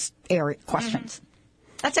those questions.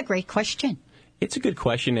 That's a great question. It's a good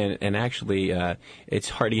question, and actually, it's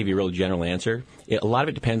hard to give you a real general answer. A lot of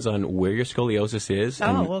it depends on where your scoliosis is.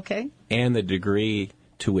 Okay. And the degree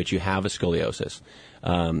to which you have a scoliosis.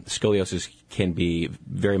 Scoliosis can be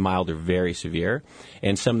very mild or very severe.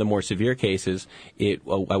 And some of the more severe cases, I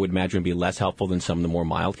would imagine, would be less helpful than some of the more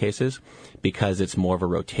mild cases because it's more of a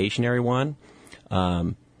rotationary one.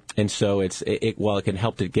 And so while it can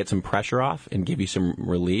help to get some pressure off and give you some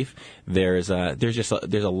relief, there's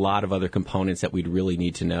a lot of other components that we'd really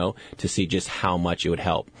need to know to see just how much it would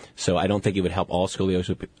help. So I don't think it would help all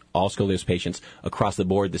scoliosis patients across the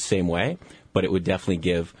board the same way, but it would definitely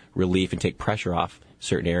give relief and take pressure off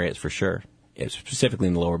certain areas for sure, specifically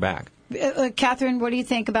in the lower back. Catherine, what do you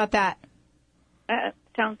think about that?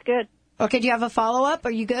 Sounds good. Okay, do you have a follow-up?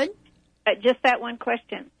 Are you good? Just that one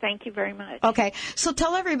question. Thank you very much. Okay, so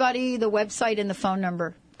tell everybody the website and the phone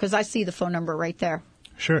number, because I see the phone number right there.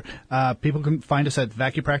 Sure. People can find us at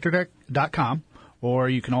VacuPractor.com, or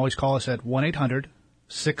you can always call us at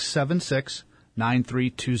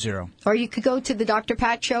 1-800-676-9320. Or you could go to the Dr.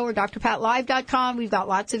 Pat Show or drpatlive.com. We've got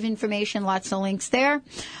lots of information, lots of links there.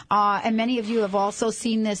 And many of you have also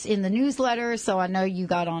seen this in the newsletter, so I know you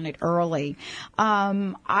got on it early.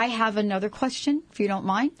 I have another question, if you don't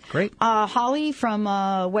mind. Great. Holly from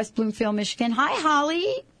West Bloomfield, Michigan. Hi,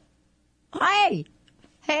 Holly. Hi.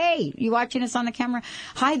 Hey, you watching us on the camera?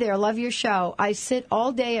 Hi there, love your show. I sit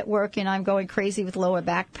all day at work and I'm going crazy with lower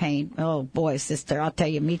back pain. Oh, boy, sister, I'll tell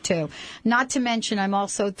you, me too. Not to mention, I'm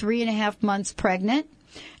also 3.5 months pregnant.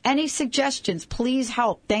 Any suggestions? Please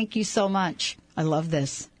help. Thank you so much. I love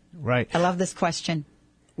this. Right. I love this question.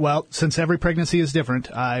 Well, since every pregnancy is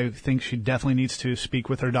different, I think she definitely needs to speak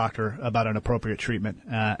with her doctor about an appropriate treatment,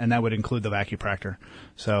 and that would include the VacuPractor.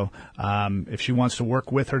 So if she wants to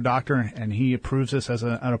work with her doctor and he approves this as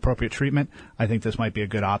an appropriate treatment, I think this might be a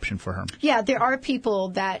good option for her. Yeah, there are people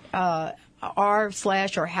that are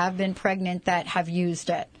or have been pregnant that have used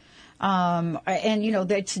it. And, you know,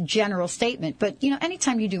 that's a general statement. But, you know,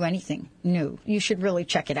 anytime you do anything new, you should really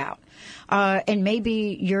check it out. And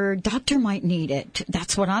maybe your doctor might need it.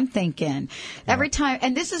 That's what I'm thinking. Every time,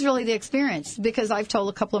 and this is really the experience, because I've told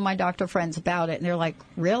a couple of my doctor friends about it, and they're like,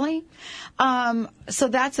 really? So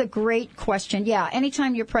that's a great question. Yeah,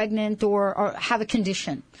 anytime you're pregnant or have a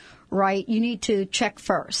condition, right, you need to check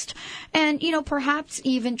first. And, you know, perhaps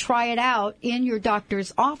even try it out in your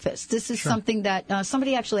doctor's office. This is something that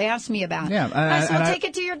somebody actually asked me about. Yeah. I said, take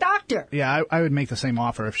it to your doctor. Yeah, I would make the same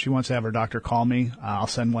offer. If she wants to have her doctor call me, I'll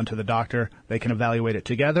send one to the doctor. They can evaluate it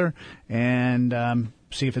together and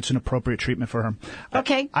see if it's an appropriate treatment for her.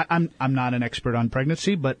 Okay. I'm not an expert on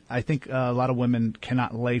pregnancy, but I think a lot of women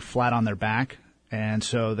cannot lay flat on their back. And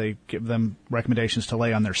so they give them recommendations to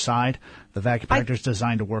lay on their side. The VacuPractor is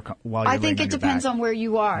designed to work while you're laying on your back. I think it depends on where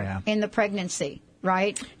you are in the pregnancy,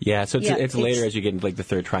 right? Yeah, so it's later as you get into like the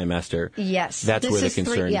third trimester. Yes. That's where the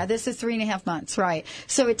concern. This is 3.5 months, right.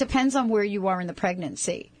 So it depends on where you are in the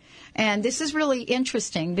pregnancy. And this is really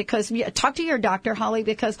interesting because talk to your doctor, Holly,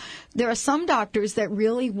 because there are some doctors that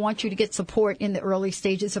really want you to get support in the early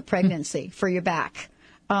stages of pregnancy for your back.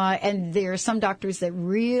 And there are some doctors that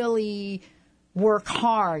really work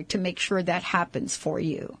hard to make sure that happens for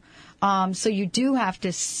you. So you do have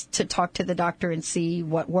to talk to the doctor and see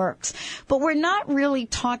what works. But we're not really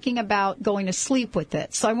talking about going to sleep with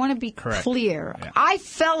it. So I want to be clear. Yeah. I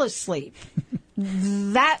fell asleep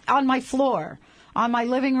on my floor, on my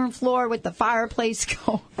living room floor with the fireplace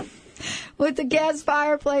going, with the gas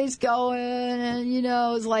fireplace going, and, you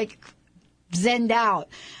know, it was like zenned out.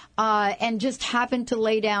 And just happened to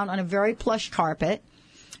lay down on a very plush carpet,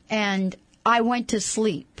 and I went to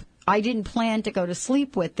sleep. I didn't plan to go to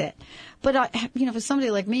sleep with it. But, for somebody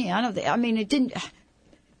like me, it didn't,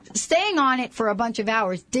 staying on it for a bunch of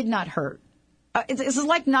hours did not hurt. It's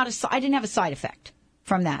like I didn't have a side effect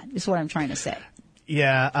from that, is what I'm trying to say.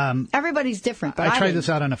 Yeah. Everybody's different. But I tried this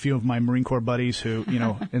out on a few of my Marine Corps buddies who,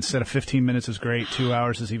 instead of 15 minutes is great, 2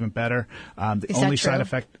 hours is even better. The only side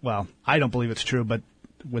effect, well, I don't believe it's true, but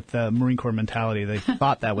with the Marine Corps mentality, they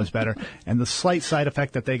thought that was better. And the slight side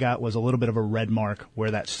effect that they got was a little bit of a red mark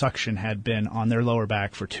where that suction had been on their lower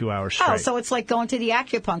back for 2 hours straight. Oh, so it's like going to the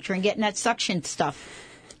acupuncture and getting that suction stuff.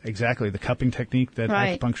 Exactly, the cupping technique that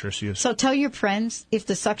acupuncturists use. So tell your friends, if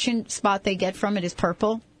the suction spot they get from it is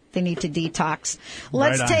purple, they need to detox.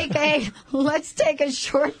 Let's take a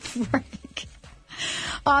short break.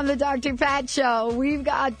 On the Dr. Pat Show, we've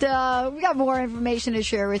got more information to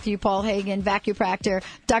share with you. Paul Hagen, VacuPractor,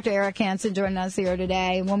 Dr. Eric Hansen joining us here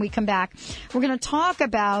today. When we come back, we're going to talk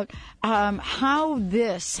about how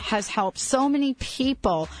this has helped so many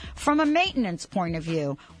people from a maintenance point of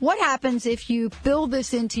view. What happens if you build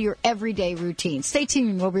this into your everyday routine? Stay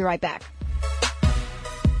tuned. We'll be right back.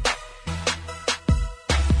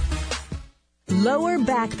 Lower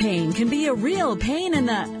back pain can be a real pain in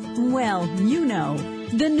the, well, you know.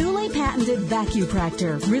 The newly patented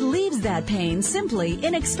VacuPractor relieves that pain simply,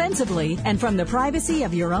 inexpensively, and from the privacy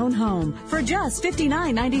of your own home for just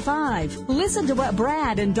 $59.95. Listen to what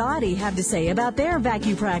Brad and Dottie have to say about their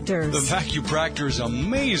VacuPractors. The VacuPractor is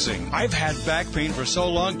amazing. I've had back pain for so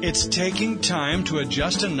long, it's taking time to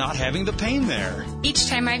adjust to not having the pain there. Each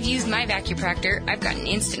time I've used my VacuPractor, I've gotten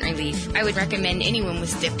instant relief. I would recommend anyone with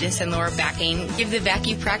stiffness and lower back pain give the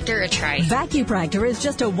VacuPractor a try. VacuPractor is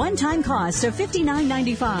just a one-time cost of $59.95.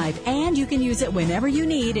 And you can use it whenever you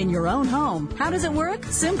need in your own home. How does it work?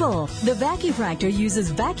 Simple. The VacuPractor uses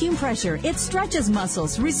vacuum pressure. It stretches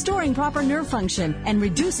muscles, restoring proper nerve function and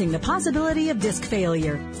reducing the possibility of disc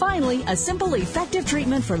failure. Finally, a simple, effective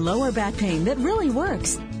treatment for lower back pain that really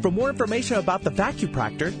works. For more information about the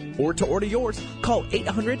VacuPractor or to order yours, call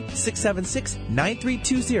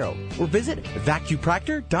 800-676-9320 or visit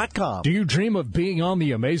VacuPractor.com. Do you dream of being on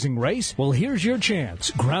The Amazing Race? Well, here's your chance.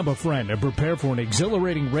 Grab a friend and prepare for an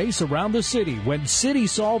exhilarating race around the city when City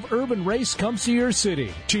Solve Urban Race comes to your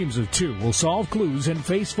city. Teams of 2 will solve clues and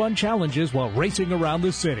face fun challenges while racing around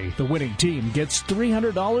the city. The winning team gets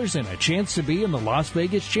 $300 and a chance to be in the Las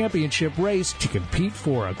Vegas Championship race to compete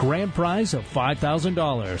for a grand prize of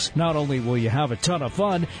 $5,000. Not only will you have a ton of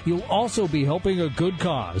fun, you'll also be helping a good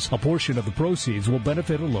cause. A portion of the proceeds will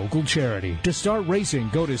benefit a local charity. To start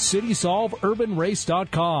racing, go to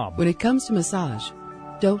citysolveurbanrace.com. When it comes to massage,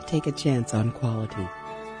 don't take a chance on quality.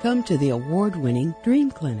 Come to the award-winning Dream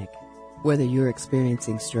Clinic. Whether you're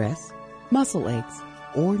experiencing stress, muscle aches,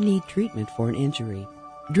 or need treatment for an injury,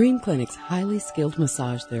 Dream Clinic's highly skilled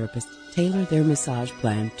massage therapists tailor their massage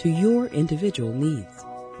plan to your individual needs.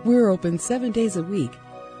 We're open 7 days a week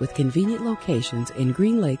with convenient locations in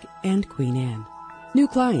Green Lake and Queen Anne. New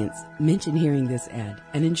clients mention hearing this ad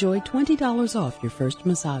and enjoy $20 off your first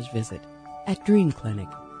massage visit at Dream Clinic.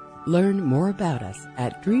 Learn more about us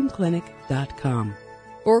at dreamclinic.com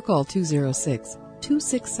or call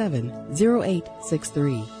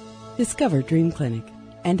 206-267-0863. Discover Dream Clinic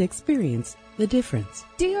and experience the difference.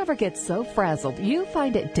 Do you ever get so frazzled you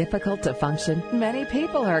find it difficult to function? Many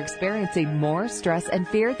people are experiencing more stress and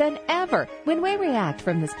fear than ever. When we react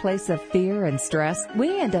from this place of fear and stress,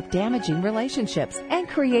 we end up damaging relationships and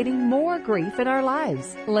creating more grief in our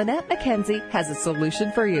lives. Lynette McKenzie has a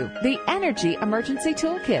solution for you. The Energy Emergency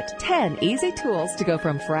Toolkit. 10 easy tools to go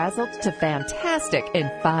from frazzled to fantastic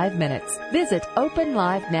in 5 minutes. Visit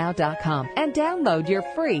openlivenow.com and download your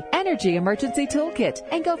free Energy Emergency Toolkit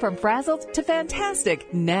and go from frazzled to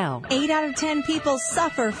fantastic now. 8 out of 10 people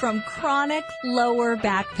suffer from chronic lower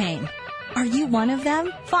back pain. Are you one of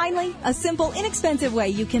them? Finally, a simple, inexpensive way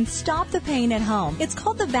you can stop the pain at home. It's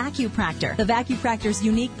called the VacuPractor. The VacuPractor's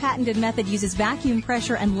unique patented method uses vacuum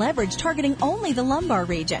pressure and leverage targeting only the lumbar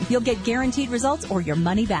region. You'll get guaranteed results or your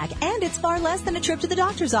money back, and it's far less than a trip to the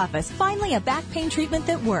doctor's office. Finally, a back pain treatment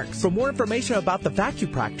that works. For more information about the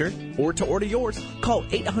VacuPractor or to order yours, call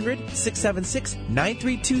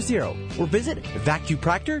 800-676-9320 or visit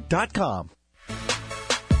VacuPractor.com.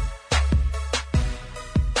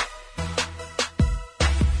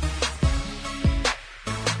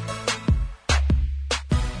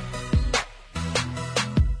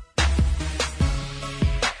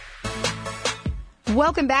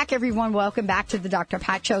 Welcome back, everyone. Welcome back to the Dr.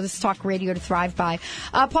 Pat Show. This is Talk Radio to Thrive By.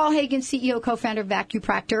 Paul Hagen, CEO, co-founder of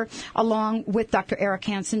VacuPractor, along with Dr. Eric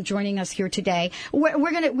Hansen, joining us here today.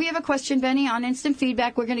 We have a question, Benny, on instant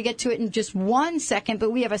feedback. We're going to get to it in just 1 second,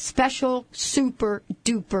 but we have a special super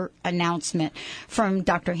duper announcement from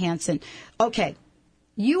Dr. Hansen. Okay.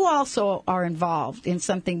 You also are involved in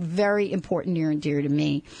something very important, near and dear to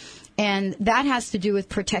me, and that has to do with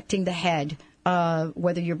protecting the head.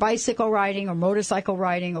 Whether you're bicycle riding or motorcycle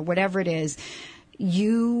riding or whatever it is,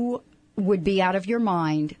 you would be out of your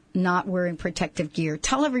mind not wearing protective gear.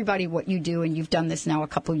 Tell everybody what you do, and you've done this now a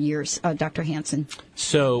couple of years, Dr. Hansen.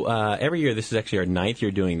 So every year, this is actually our 9th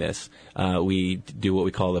year doing this, we do what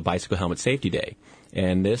we call the Bicycle Helmet Safety Day.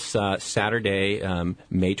 And this Saturday,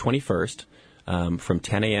 May 21st, from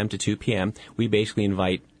 10 a.m. to 2 p.m., we basically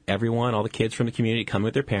invite everyone, all the kids from the community, come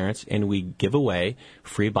with their parents, and we give away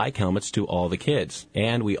free bike helmets to all the kids.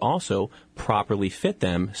 And we also properly fit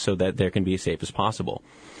them so that they can be as safe as possible.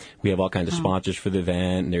 We have all kinds of sponsors for the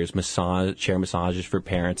event, and there's chair massages for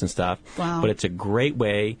parents and stuff. Wow. But it's a great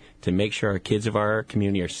way to make sure our kids of our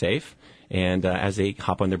community are safe and as they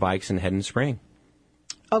hop on their bikes and head in spring.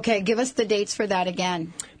 Okay, give us the dates for that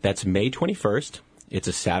again. That's May 21st. It's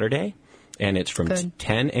a Saturday, and it's from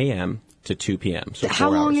 10 a.m. to 2 p.m. So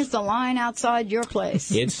how long is the line outside your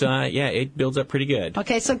place? It's, it builds up pretty good.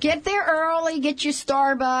 Okay, so get there early, get your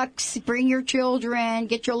Starbucks, bring your children,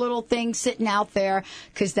 get your little thing sitting out there,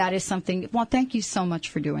 because that is something. Well, thank you so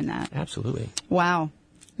much for doing that. Absolutely. Wow.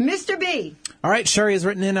 Mr. B. All right, Sherry has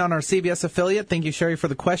written in on our CBS affiliate. Thank you, Sherry, for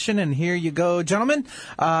the question. And here you go, gentlemen.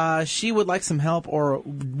 She would like some help, or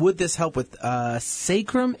would this help with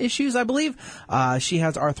sacrum issues, I believe? She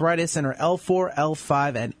has arthritis in her L4,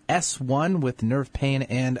 L5, and S1 with nerve pain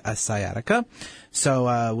and a sciatica.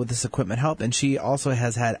 So would this equipment help? And she also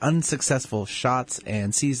has had unsuccessful shots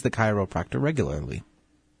and sees the chiropractor regularly.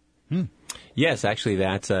 Yes, actually,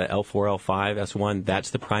 that's L4, L5, S1. That's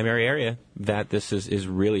the primary area that this is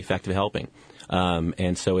really effective helping.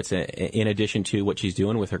 And so it's in addition to what she's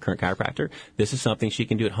doing with her current chiropractor, this is something she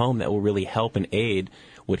can do at home that will really help and aid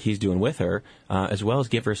what he's doing with her, as well as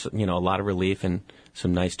give her a lot of relief and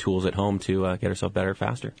some nice tools at home to get herself better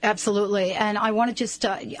faster. Absolutely. And I want to just,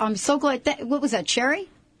 I'm so glad, what was that, Sherry?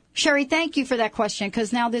 Sherry, thank you for that question,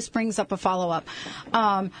 because now this brings up a follow-up.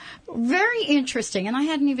 Very interesting, and I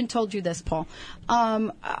hadn't even told you this, Paul.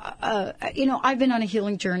 I've been on a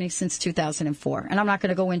healing journey since 2004, and I'm not going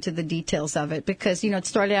to go into the details of it because, it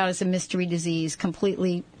started out as a mystery disease,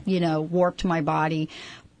 completely, warped my body.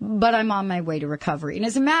 But I'm on my way to recovery. And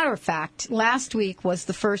as a matter of fact, last week was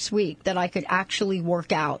the first week that I could actually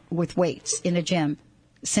work out with weights in a gym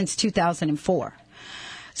since 2004.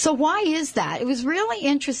 So why is that? It was really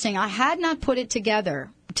interesting. I had not put it together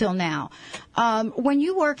till now. When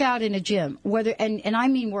you work out in a gym, whether and I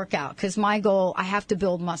mean work out, because my goal, I have to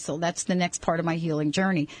build muscle. That's the next part of my healing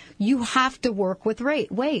journey. You have to work with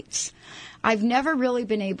weights. I've never really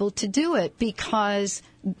been able to do it because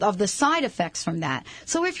of the side effects from that.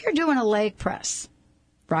 So if you're doing a leg press,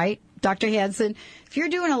 right, Dr. Hansen, if you're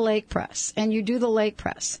doing a leg press and you do the leg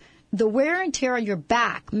press, the wear and tear on your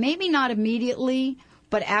back, maybe not immediately,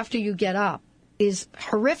 but after you get up, is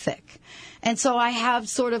horrific. And so I have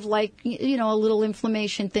sort of like, a little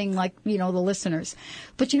inflammation thing like, the listeners.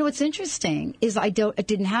 But what's interesting is I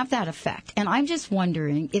didn't have that effect. And I'm just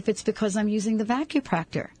wondering if it's because I'm using the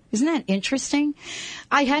VacuPractor. Isn't that interesting?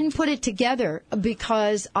 I hadn't put it together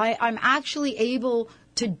because I'm actually able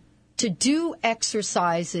to do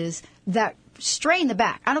exercises that strain the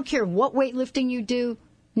back. I don't care what weightlifting you do.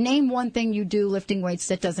 Name one thing you do lifting weights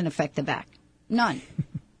that doesn't affect the back. None.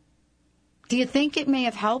 Do you think it may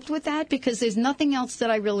have helped with that? Because there's nothing else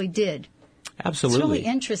that I really did. Absolutely. It's really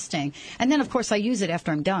interesting. And then, of course, I use it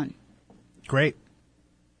after I'm done. Great.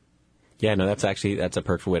 Yeah, no, that's a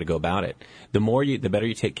perfect way to go about it. The better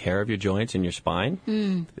you take care of your joints and your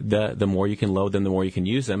spine, the more you can load them, the more you can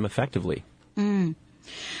use them effectively.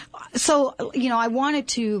 So, I wanted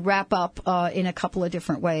to wrap up in a couple of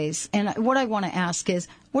different ways. And what I want to ask is,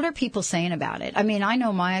 what are people saying about it? I mean, I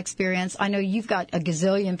know my experience. I know you've got a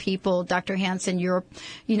gazillion people. Dr. Hansen, you're,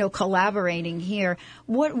 collaborating here.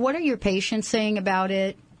 What are your patients saying about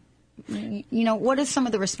it? What are some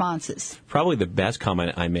of the responses? Probably the best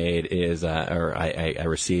comment I made is, I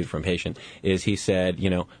received from a patient, is he said,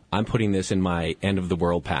 I'm putting this in my end of the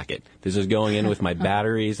world packet. This is going in with my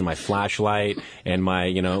batteries and my flashlight and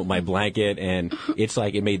my, my blanket. And it's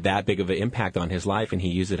like it made that big of an impact on his life. And he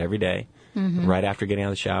used it every day right after getting out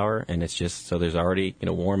of the shower. And it's just, so there's already,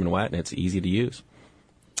 warm and wet and it's easy to use.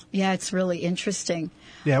 Yeah, it's really interesting.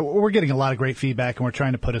 Yeah, we're getting a lot of great feedback, and we're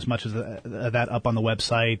trying to put as much of that up on the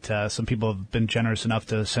website. Some people have been generous enough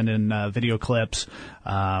to send in video clips.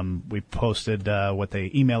 We posted what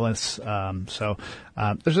they email us. So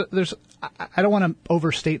there's. I don't want to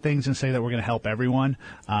overstate things and say that we're going to help everyone,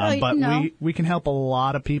 but no. we can help a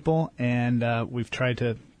lot of people, and we've tried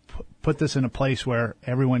to put this in a place where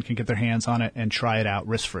everyone can get their hands on it and try it out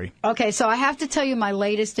risk-free. Okay, so I have to tell you my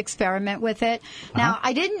latest experiment with it. Now,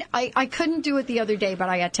 I couldn't do it the other day, but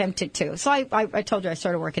I attempted to. So I told you I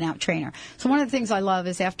started working out trainer. So one of the things I love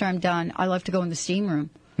is after I'm done, I love to go in the steam room.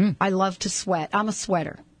 I love to sweat. I'm a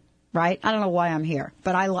sweater, right? I don't know why I'm here,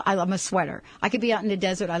 but I'm a sweater. I could be out in the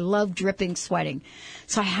desert. I love dripping, sweating.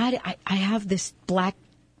 So I have this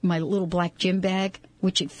my little black gym bag,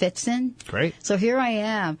 which it fits in. Great. So here I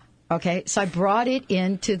am. Okay, so I brought it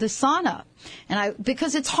into the sauna,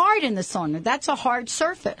 because it's hard in the sauna. That's a hard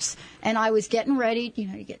surface, and I was getting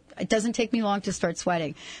ready. It doesn't take me long to start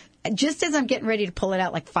sweating. Just as I'm getting ready to pull it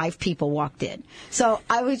out, like 5 people walked in. So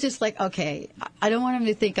I was just like, okay, I don't want them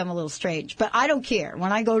to think I'm a little strange, but I don't care.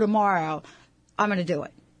 When I go tomorrow, I'm going to do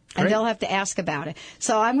it, and they'll have to ask about it.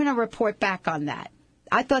 So I'm going to report back on that.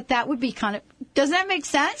 I thought that would be does that make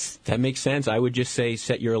sense? That makes sense. I would just say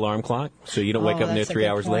set your alarm clock so you don't wake up in there 3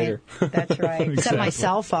 hours later. That's right. Exactly. Set my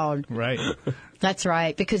cell phone. Right. That's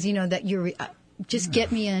right. Because that you're just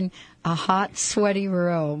get me in a hot, sweaty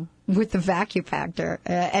room with the VacuPractor,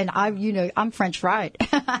 and I'm French fried.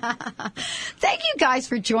 Thank you guys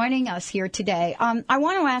for joining us here today. I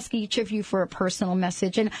want to ask each of you for a personal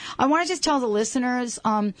message, and I want to just tell the listeners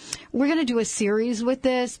we're going to do a series with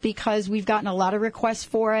this because we've gotten a lot of requests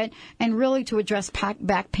for it, and really to address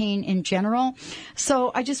back pain in general.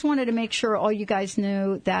 So I just wanted to make sure all you guys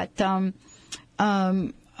knew that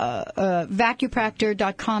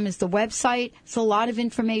VacuPractor.com is the website. It's a lot of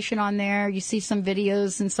information on there. You see some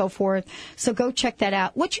videos and so forth. So go check that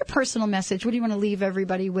out. What's your personal message? What do you want to leave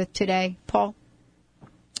everybody with today, Paul?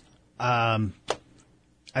 I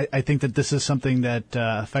think that this is something that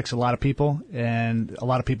affects a lot of people, and a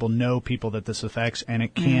lot of people know people that this affects, and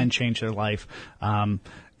it can change their life. I'd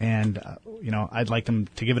like them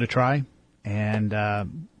to give it a try,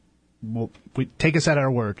 and we take us at our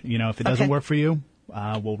word. If it doesn't work for you,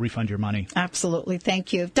 we'll refund your money. Absolutely.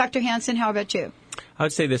 Thank you. Dr. Hansen, how about you? I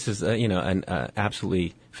would say this is, an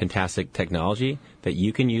absolutely fantastic technology that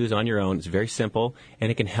you can use on your own. It's very simple, and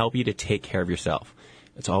it can help you to take care of yourself.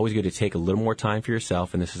 It's always good to take a little more time for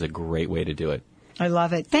yourself, and this is a great way to do it. I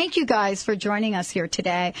love it. Thank you guys for joining us here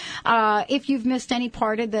today. If you've missed any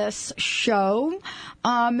part of this show,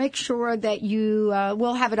 make sure that you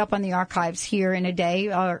will have it up on the archives here in a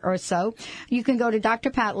day or so. You can go to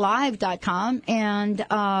drpatlive.com and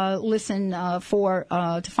listen to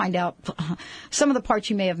find out some of the parts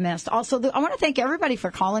you may have missed. Also, I want to thank everybody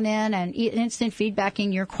for calling in and instant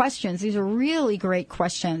feedbacking your questions. These are really great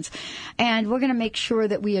questions. And we're going to make sure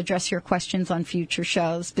that we address your questions on future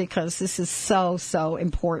shows because this is so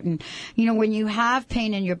important. You know, when you have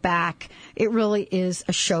pain in your back, it really is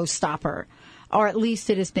a showstopper, or at least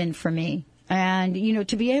it has been for me. And, you know,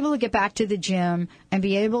 to be able to get back to the gym and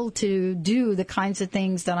be able to do the kinds of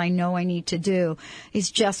things that I know I need to do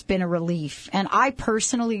has just been a relief. And I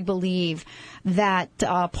personally believe that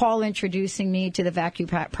Paul introducing me to the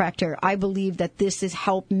VacuPractor, I believe that this has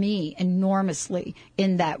helped me enormously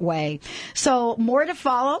in that way. So more to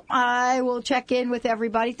follow. I will check in with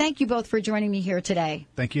everybody. Thank you both for joining me here today.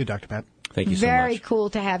 Thank you, Dr. Pat. Thank you so much. Very cool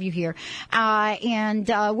to have you here. And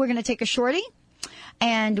we're going to take a shorty.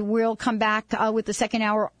 And we'll come back with the second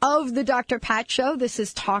hour of the Dr. Pat Show. This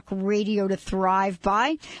is Talk Radio to Thrive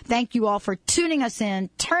By. Thank you all for tuning us in,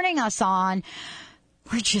 turning us on.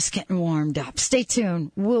 We're just getting warmed up. Stay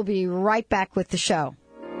tuned. We'll be right back with the show.